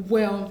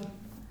 Well,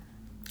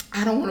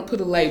 I don't want to put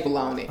a label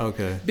on it.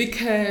 Okay.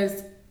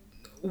 Because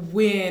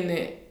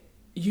when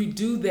you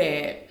do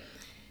that,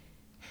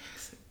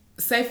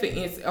 say for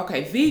instance,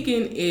 okay,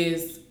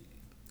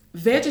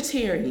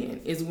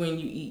 vegetarian is when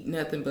you eat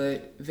nothing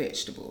but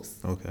vegetables.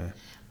 Okay.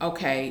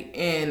 Okay,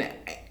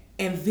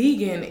 and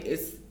vegan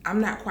is,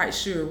 I'm not quite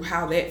sure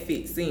how that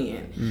fits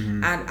in.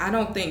 Mm-hmm. I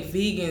don't think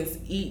vegans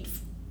eat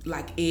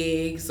like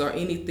eggs or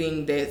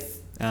anything that's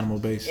Animal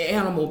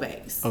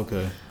based.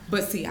 Okay.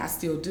 But see, I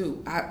still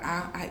do.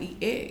 I eat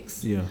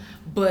eggs. Yeah.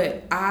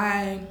 But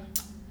I'm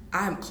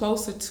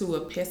closer to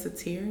a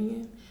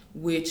pescatarian,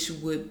 which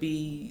would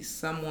be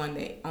someone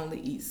that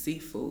only eats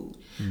seafood.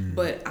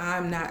 But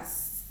I'm not.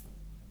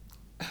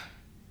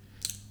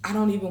 I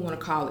don't even want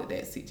to call it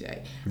that,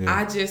 CJ. Yeah.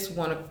 I just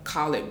want to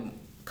call it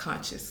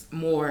conscious,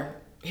 more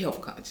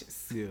health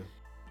conscious. Yeah.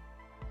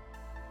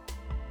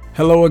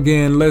 Hello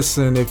again.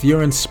 Listen, if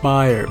you're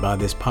inspired by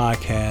this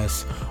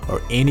podcast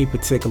or any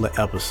particular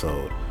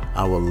episode,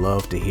 I would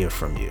love to hear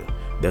from you.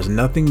 There's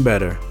nothing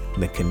better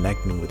than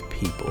connecting with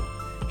people.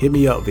 Hit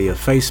me up via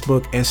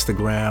Facebook,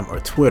 Instagram,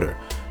 or Twitter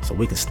so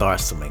we can start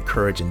some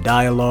encouraging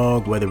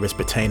dialogue, whether it's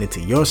pertaining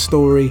to your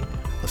story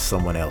or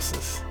someone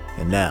else's.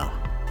 And now,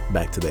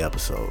 back to the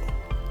episode.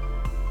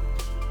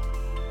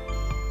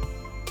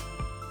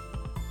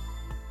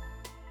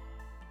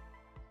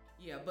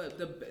 Yeah, but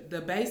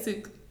the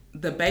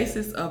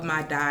basis of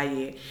my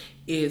diet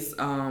is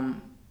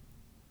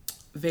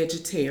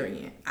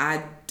vegetarian.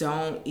 I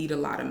don't eat a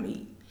lot of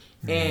meat,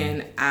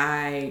 and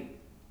I'm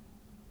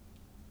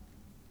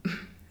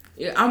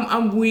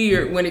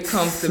weird when it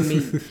comes to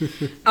meat.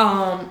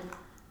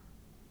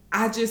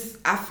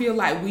 I feel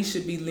like we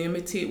should be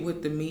limited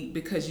with the meat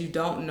because you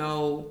don't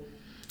know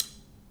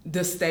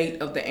the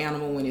state of the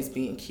animal when it's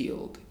being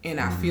killed,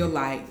 and I feel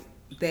like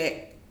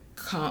that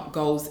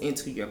goes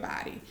into your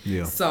body.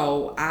 Yeah.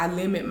 So I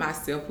limit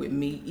myself with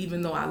meat,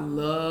 even though I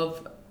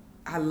love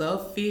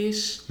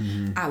fish,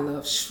 I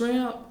love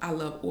shrimp, I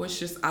love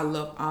oysters, I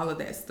love all of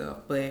that stuff,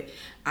 but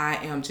I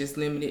am just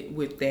limited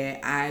with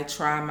that. I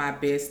try my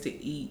best to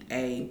eat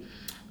a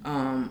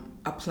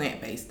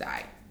plant-based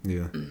diet.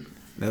 Yeah.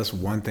 That's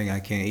one thing I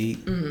can't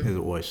eat is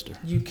oyster.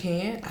 You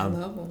can't? I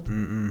love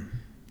them.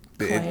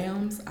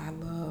 Clams, I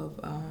love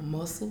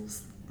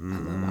mussels. I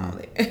love all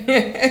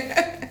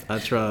that. I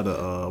tried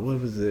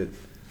what was it?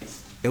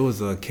 It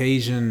was a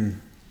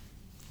Cajun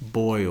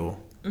boil.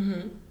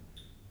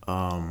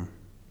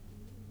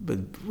 But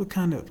what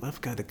kind of, I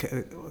forgot,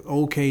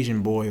 old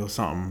Cajun boil or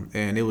something,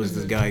 and it was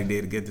this guy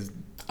did get this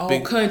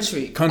big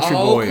country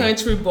boil.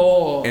 Country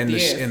boil. And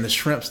yes. the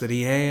shrimps that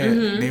he had,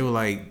 they were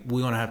like,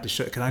 we're gonna have to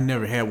shut, because I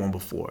never had one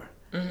before,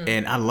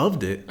 and I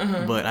loved it,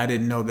 but I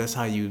didn't know that's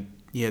how you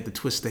had to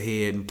twist the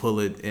head and pull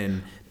it,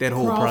 and that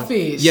whole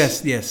crawfish.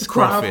 Yes,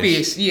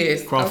 crawfish.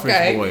 Yes, crawfish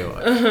okay. boil,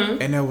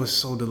 and that was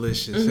so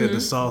delicious. It had the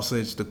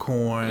sausage, the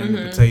corn,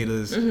 the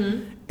potatoes,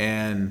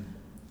 and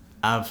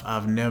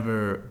I've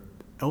never.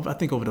 I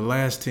think over the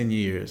last 10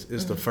 years,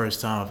 it's the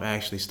first time I've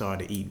actually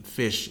started to eat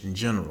fish in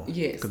general.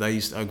 Yes.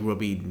 Because I grew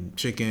up eating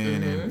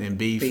chicken and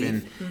beef.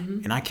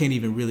 And I can't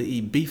even really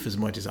eat beef as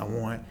much as I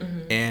want.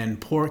 And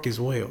pork as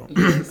well.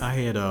 Yes. I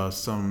had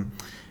some,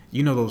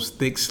 those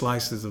thick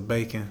slices of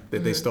bacon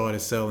that they started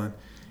selling.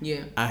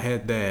 Yeah. I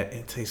had that.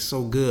 It tastes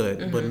so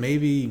good. But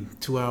maybe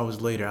 2 hours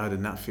later, I did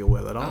not feel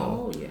well at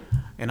all. Oh, yeah.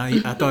 And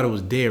I thought it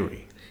was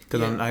dairy.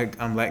 Because Yeah.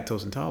 I'm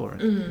lactose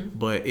intolerant,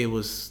 but it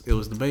was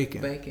the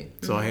bacon.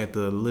 So I had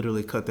to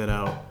literally cut that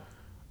out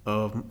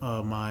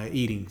of my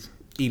eating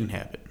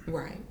habit.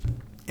 Right.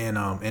 And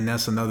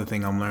that's another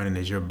thing I'm learning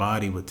is your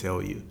body would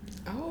tell you.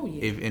 Oh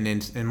yeah.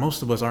 And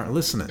most of us aren't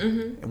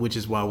listening, which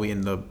is why we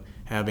end up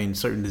having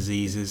certain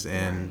diseases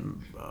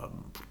and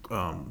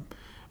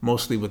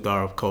mostly with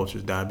our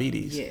culture's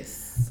diabetes.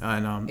 Yes.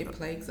 And it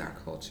plagues our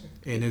culture.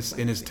 And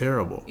it's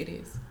terrible. It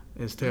is.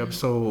 It's terrible.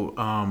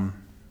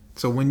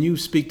 So when you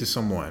speak to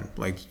someone,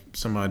 like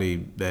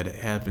somebody that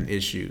having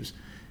issues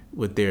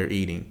with their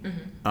eating,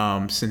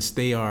 since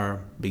they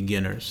are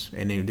beginners,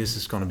 and this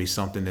is going to be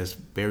something that's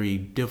very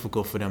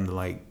difficult for them to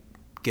like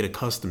get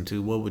accustomed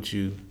to, what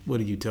do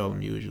you tell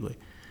them usually?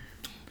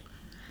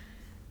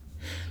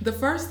 The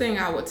first thing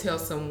I would tell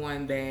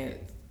someone that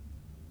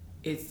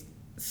is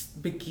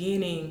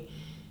beginning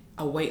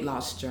a weight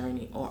loss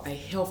journey or a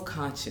health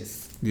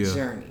conscious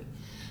journey,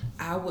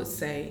 I would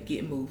say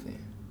get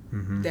moving.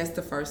 That's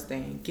the first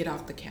thing. Get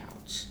off the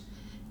couch.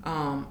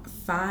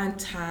 Find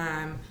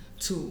time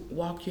to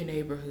walk your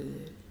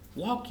neighborhood,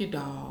 walk your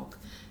dog,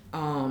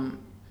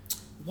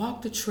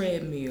 walk the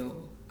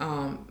treadmill,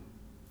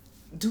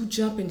 do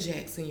jumping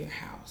jacks in your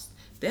house.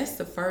 That's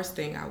the first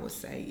thing I would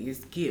say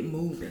is get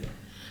moving.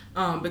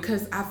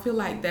 Because I feel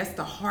like that's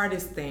the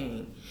hardest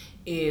thing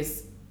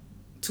is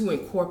to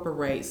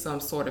incorporate some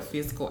sort of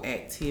physical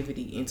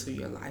activity into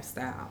your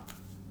lifestyle.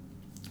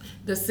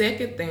 The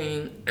second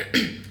thing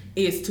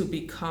is to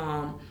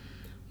become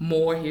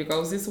more, here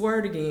goes this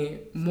word again,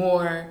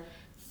 more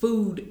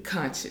food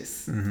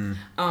conscious.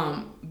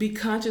 Be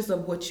conscious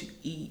of what you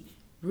eat.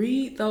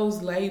 Read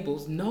those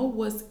labels. Know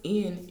what's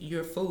in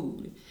your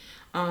food.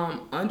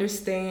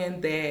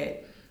 Understand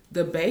that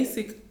the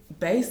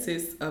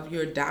basis of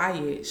your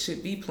diet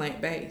should be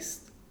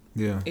plant-based.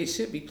 Yeah. It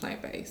should be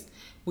plant-based.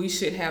 We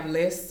should have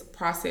less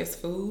processed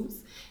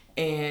foods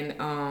and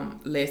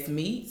less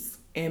meats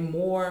and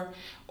more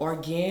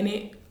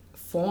organic,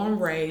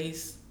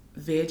 farm-raised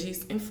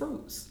veggies and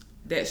fruits.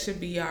 That should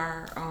be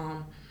our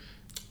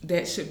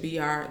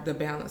the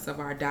balance of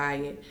our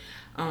diet.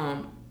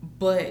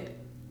 But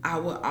I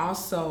would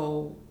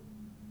also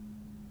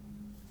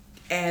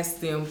ask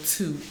them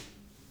to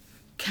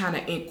kind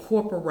of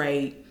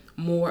incorporate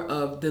more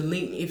of the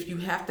lean. If you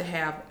have to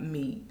have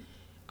meat,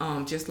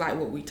 just like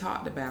what we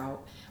talked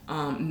about,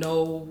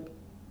 know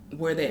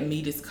where that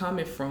meat is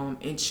coming from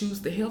and choose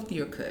the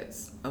healthier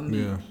cuts of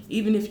meat. Yeah.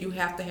 Even if you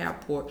have to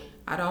have pork,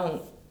 I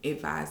don't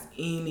advise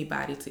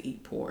anybody to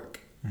eat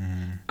pork.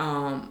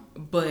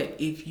 But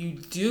if you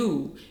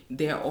do,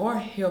 there are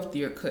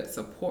healthier cuts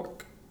of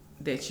pork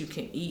that you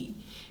can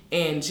eat,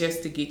 and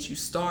just to get you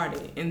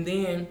started. And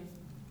then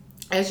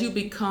as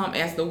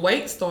the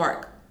weight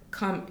starts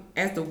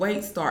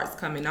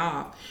coming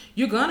off,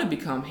 you're gonna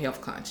become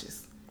health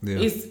conscious.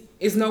 Yeah.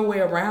 It's no way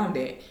around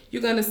it.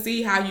 You're gonna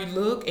see how you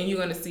look, and you're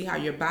gonna see how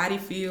your body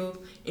feels,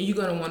 and you're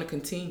gonna want to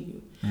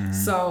continue.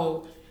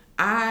 So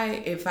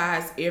I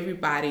advise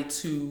everybody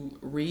to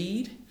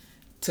read,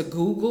 to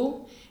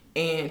Google,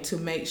 and to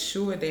make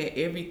sure that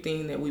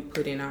everything that we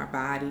put in our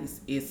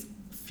bodies is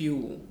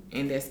fuel,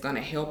 and that's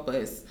gonna help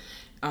us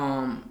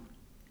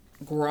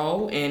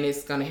grow, and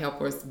it's gonna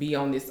help us be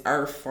on this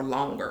earth for a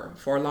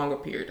longer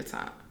period of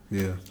time.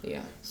 Yeah.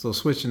 Yeah. So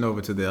switching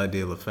over to the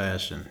ideal of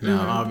fashion.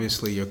 Now,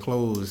 obviously, your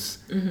clothes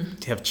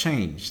have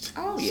changed.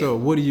 Oh, yeah. So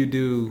what do you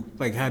do?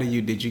 Like,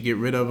 did you get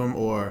rid of them,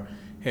 or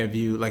have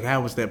you, like,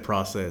 how was that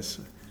process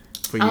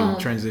for you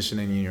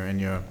transitioning in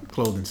your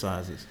clothing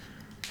sizes?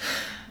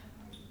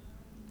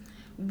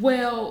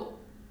 Well,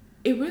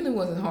 it really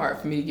wasn't hard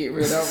for me to get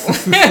rid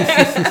of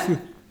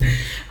them.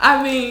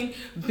 I mean,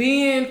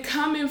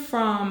 coming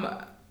from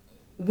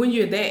when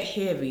you're that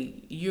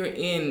heavy, you're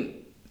in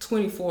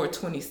 24,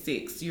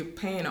 26, you're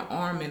paying an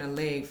arm and a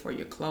leg for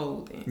your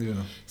clothing.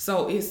 Yeah.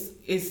 So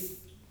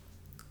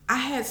I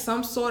had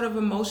some sort of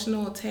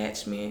emotional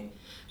attachment,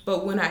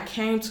 but when I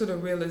came to the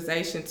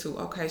realization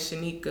okay,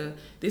 Shanika,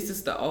 this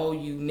is the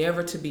old you,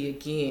 never to be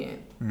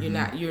again.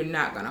 You're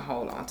not gonna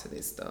hold on to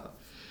this stuff.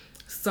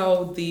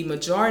 So the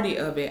majority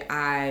of it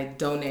I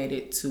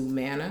donated to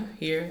Manna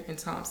here in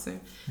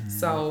Thompson.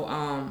 So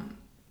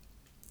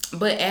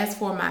but as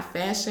for my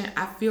fashion,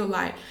 I feel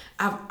like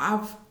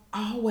I've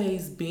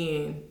always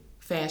been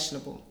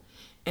fashionable,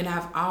 and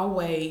I've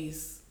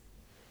always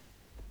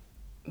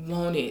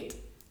wanted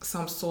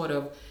some sort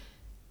of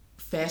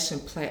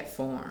fashion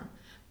platform,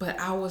 but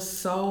I was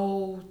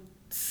so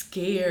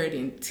scared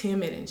and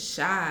timid and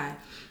shy,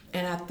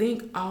 and I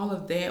think all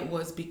of that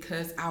was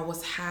because I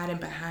was hiding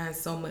behind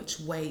so much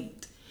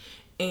weight.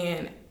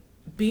 And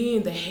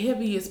being the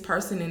heaviest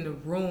person in the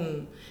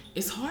room,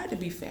 it's hard to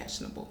be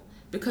fashionable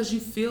because you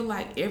feel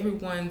like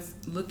everyone's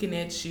looking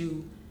at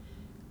you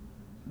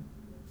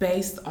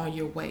based on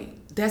your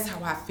weight. That's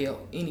how I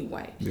feel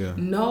anyway. Yeah.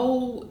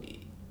 No,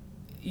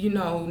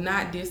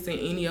 not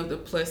dissing any of the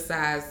plus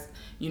size,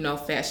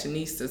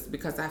 fashionistas,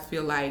 because I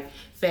feel like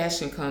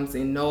fashion comes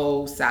in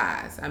no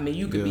size. I mean,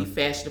 you could be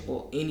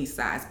fashionable any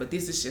size, but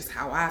this is just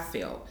how I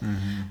felt.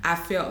 I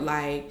felt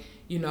like,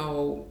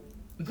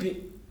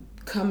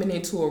 coming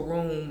into a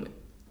room,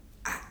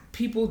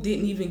 people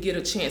didn't even get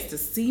a chance to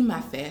see my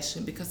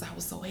fashion because I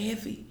was so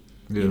heavy,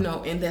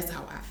 and that's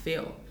how I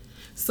felt.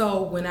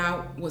 So when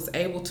I was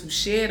able to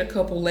shed a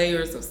couple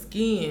layers of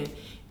skin,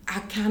 I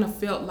kind of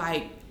felt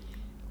like,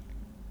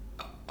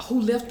 who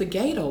left the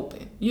gate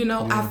open?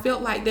 I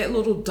felt like that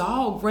little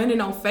dog running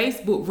on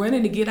Facebook,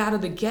 running to get out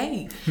of the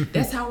gate.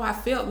 That's how I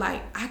felt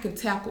like I can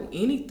tackle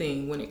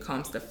anything when it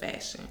comes to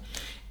fashion.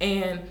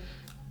 And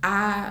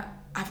I've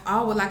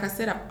always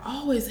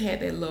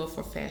had that love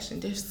for fashion.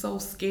 They're so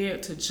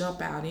scared to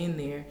jump out in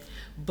there.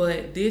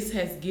 But this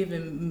has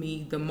given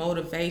me the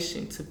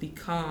motivation to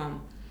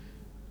become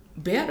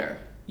better,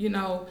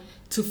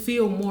 to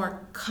feel more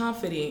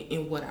confident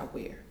in what I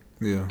wear.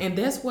 Yeah. And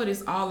that's what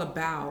it's all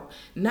about.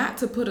 Not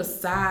to put a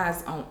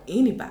size on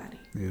anybody,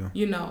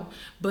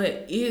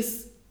 but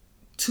it's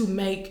to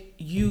make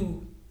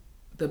you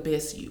the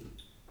best you.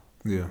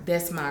 Yeah.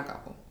 That's my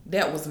goal.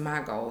 That was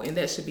my goal, and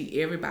that should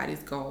be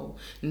everybody's goal.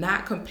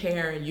 Not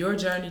comparing your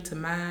journey to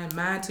mine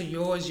to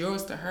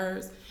yours to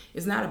hers.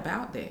 It's not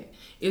about that.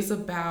 It's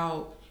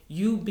about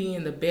you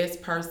being the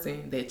best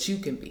person that you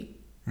can be.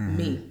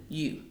 Me,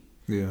 you.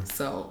 Yeah.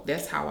 So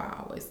that's how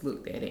I always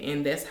looked at it,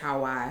 and that's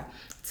how I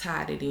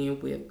tied it in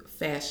with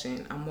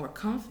fashion. I'm more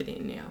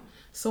confident now,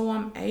 so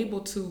I'm able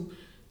to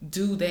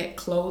do that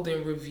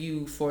clothing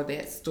review for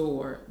that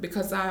store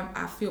because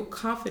I feel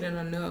confident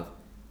enough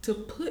to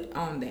put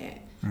on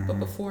that. But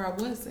before I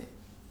wasn't.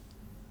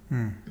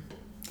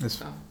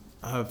 That's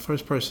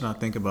first person I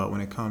think about when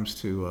it comes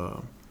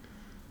to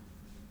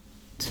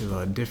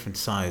different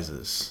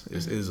sizes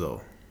is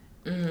Izzo.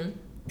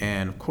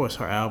 And of course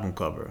her album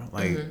cover,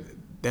 like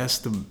that's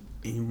the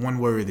one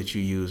word that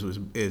you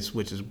use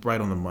which is right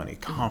on the money: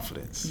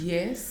 confidence.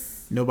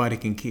 Yes. Nobody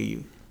can kill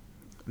you.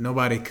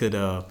 Nobody could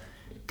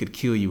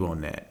kill you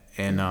on that.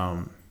 And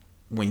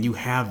when you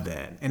have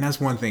that, and that's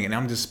one thing, and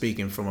I'm just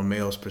speaking from a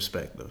male's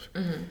perspective.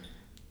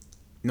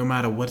 No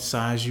matter what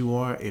size you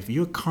are, if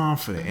you're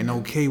confident and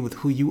okay with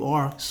who you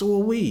are, so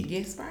are we.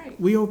 Yes, right.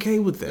 We okay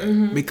with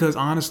that. Because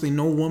honestly,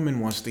 no woman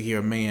wants to hear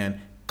a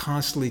man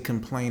constantly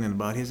complaining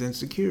about his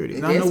insecurities.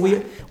 And I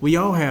know we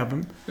all have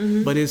them,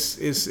 but it's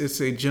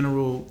a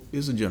general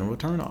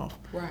turnoff.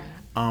 Right.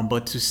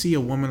 But to see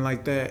a woman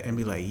like that and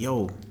be like,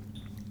 yo,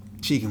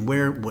 she can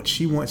wear what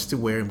she wants to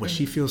wear and what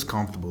she feels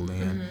comfortable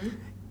in,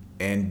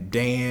 and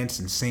dance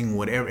and sing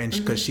whatever, and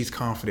because she's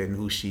confident in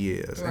who she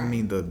is. Right. I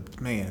mean,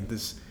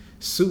 this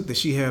suit that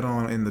she had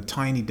on in the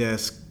Tiny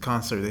Desk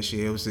concert that she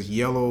had was this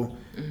yellow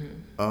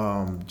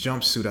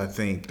jumpsuit, I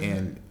think,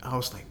 and I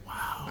was like,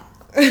 wow.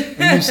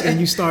 And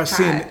you start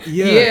seeing, I'm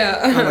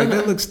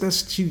like,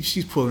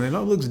 she's pulling it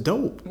off. Looks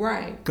dope,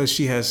 right? Because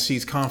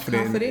she's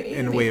confident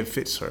in the way it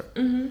fits her,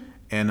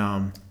 and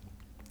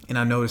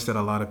I noticed that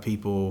a lot of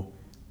people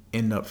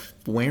end up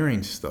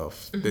wearing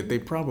stuff that they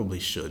probably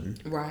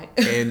shouldn't, right?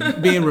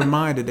 And being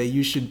reminded that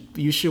you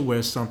should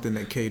wear something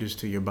that caters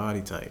to your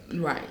body type,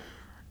 right?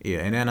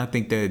 Yeah, and then I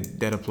think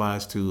that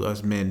applies to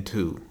us men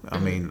too. I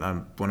mean,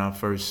 when I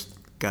first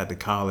got to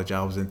college,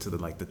 I was into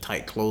the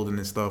tight clothing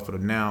and stuff. But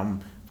now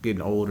I'm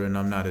getting older and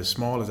I'm not as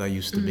small as I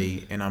used to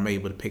be, and I'm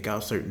able to pick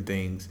out certain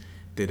things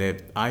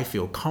that I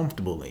feel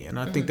comfortable in. And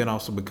I think that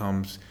also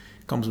comes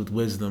with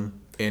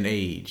wisdom and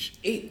age.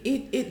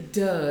 It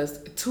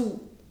does to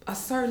a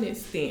certain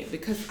extent,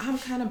 because I'm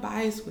kind of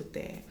biased with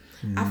that.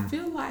 I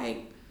feel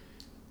like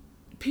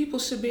people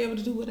should be able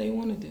to do what they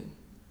want to do.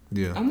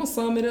 Yeah. I'm gonna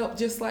sum it up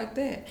just like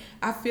that.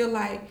 I feel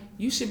like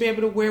you should be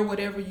able to wear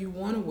whatever you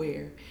want to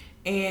wear,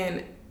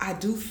 and I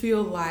do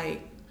feel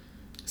like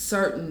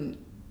certain,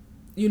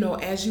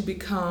 as you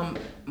become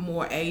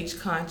more age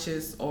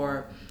conscious,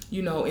 or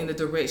in the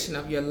direction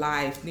of your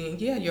life, then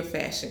your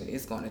fashion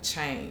is going to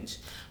change.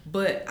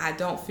 But I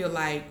don't feel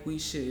like we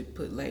should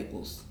put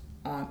labels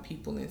on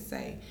people and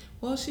say,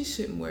 well, she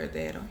shouldn't wear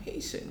that or he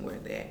shouldn't wear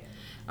that.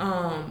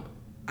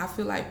 I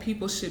feel like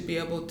people should be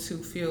able to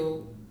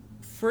feel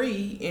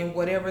free in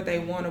whatever they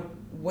want to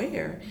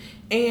wear,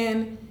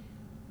 and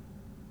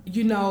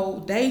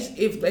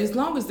as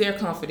long as they're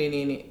confident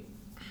in it,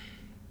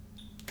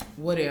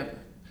 whatever.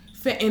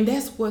 And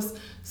that's what's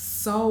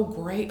so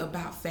great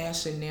about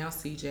fashion now,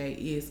 CJ,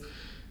 is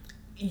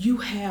you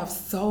have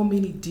so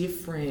many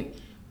different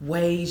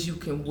ways you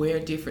can wear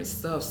different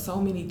stuff, so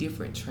many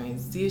different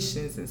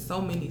transitions and so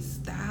many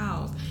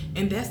styles,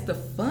 and that's the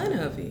fun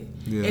of it.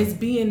 Is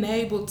being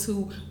able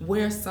to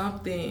wear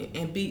something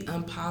and be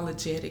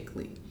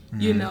unapologetically,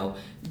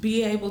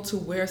 be able to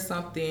wear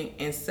something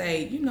and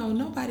say,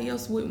 nobody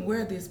else wouldn't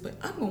wear this, but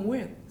I'm gonna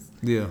wear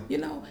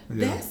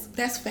this.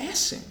 That's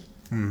fashion.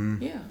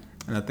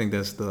 And I think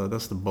that's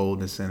the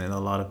boldness in it. A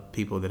lot of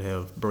people that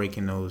have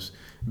breaking those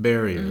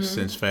barriers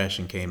since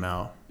fashion came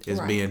out is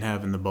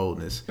having the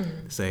boldness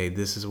to say,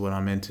 this is what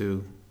I'm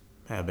into,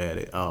 have at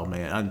it. Oh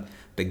man,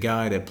 the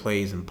guy that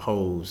plays in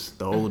Pose,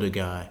 the older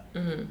guy,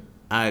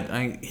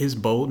 I his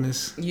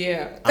boldness.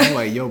 Yeah. I'm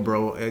like, yo,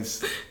 bro,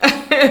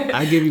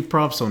 I give you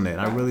props on that.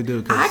 I really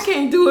do. I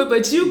can't do it,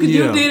 but you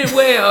did it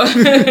well.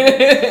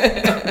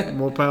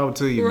 More power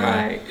to you,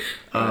 man. Right.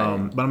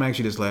 But I'm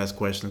actually this last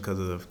question because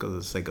of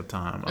the sake of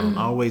time.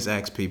 I always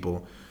ask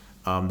people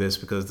this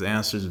because the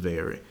answers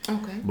vary.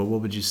 Okay. But what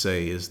would you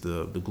say is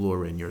the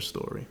glory in your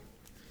story?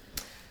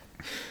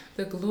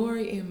 The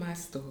glory in my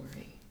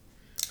story.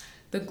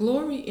 The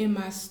glory in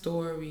my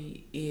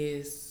story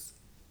is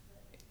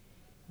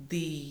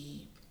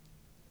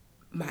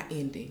my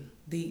ending.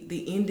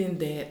 The ending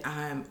that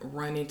I'm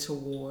running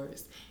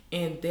towards,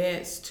 and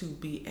that's to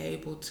be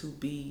able to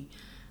be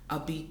a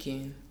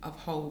beacon of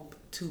hope,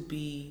 to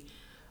be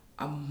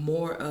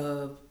more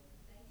of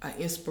an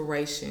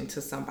inspiration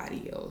to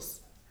somebody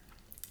else,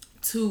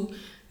 to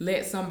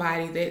let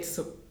somebody that's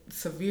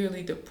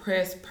severely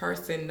depressed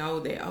person know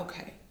that,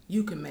 okay,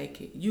 you can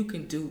make it, you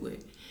can do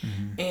it.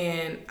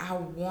 And I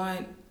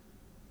want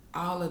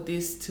all of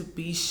this to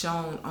be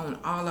shown on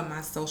all of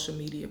my social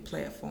media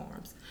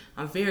platforms.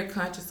 I'm very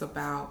conscious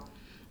about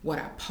what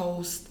I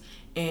post,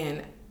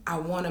 and I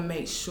want to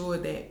make sure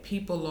that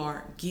people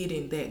are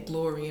getting that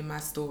glory in my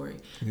story.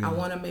 I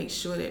want to make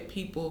sure that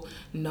people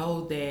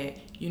know that,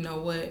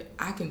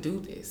 I can do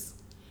this.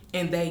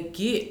 And they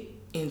get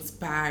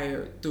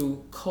inspired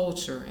through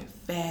culture and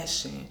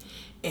fashion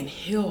and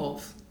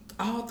health,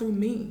 all through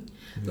me.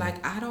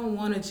 Like, I don't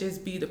want to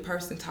just be the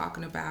person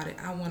talking about it.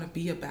 I want to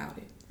be about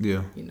it.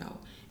 Yeah.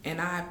 And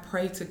I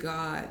pray to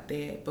God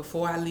that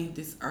before I leave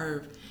this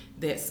earth,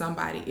 that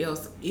somebody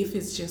else, if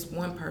it's just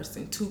one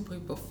person, 2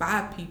 people,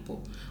 5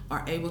 people,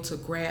 are able to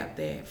grab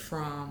that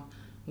from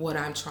what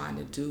I'm trying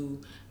to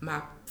do,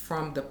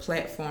 from the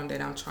platform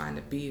that I'm trying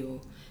to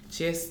build,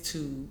 just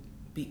to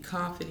be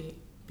confident,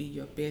 be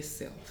your best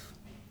self.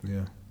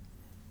 Yeah.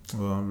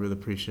 Well, I really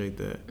appreciate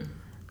that.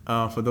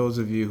 For those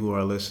of you who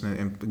are listening,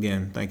 and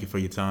again, thank you for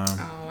your time.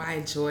 Oh, I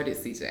enjoyed it,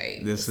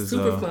 CJ. This is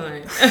super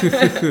fun.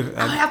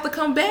 I'll have to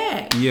come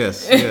back.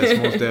 Yes,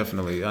 most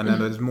definitely. I know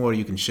there's more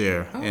you can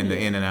share in the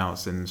in and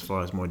outs and as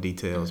far as more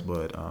details,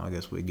 but I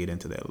guess we'll get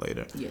into that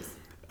later. Yes.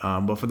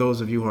 But for those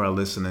of you who are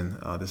listening,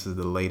 this is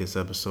the latest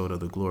episode of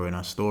The Glory in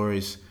Our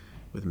Stories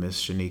with Miss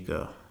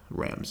Shanika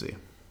Ramsey.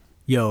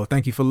 Yo,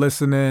 thank you for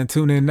listening.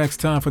 Tune in next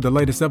time for the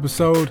latest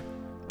episode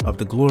of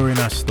The Glory in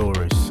Our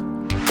Stories.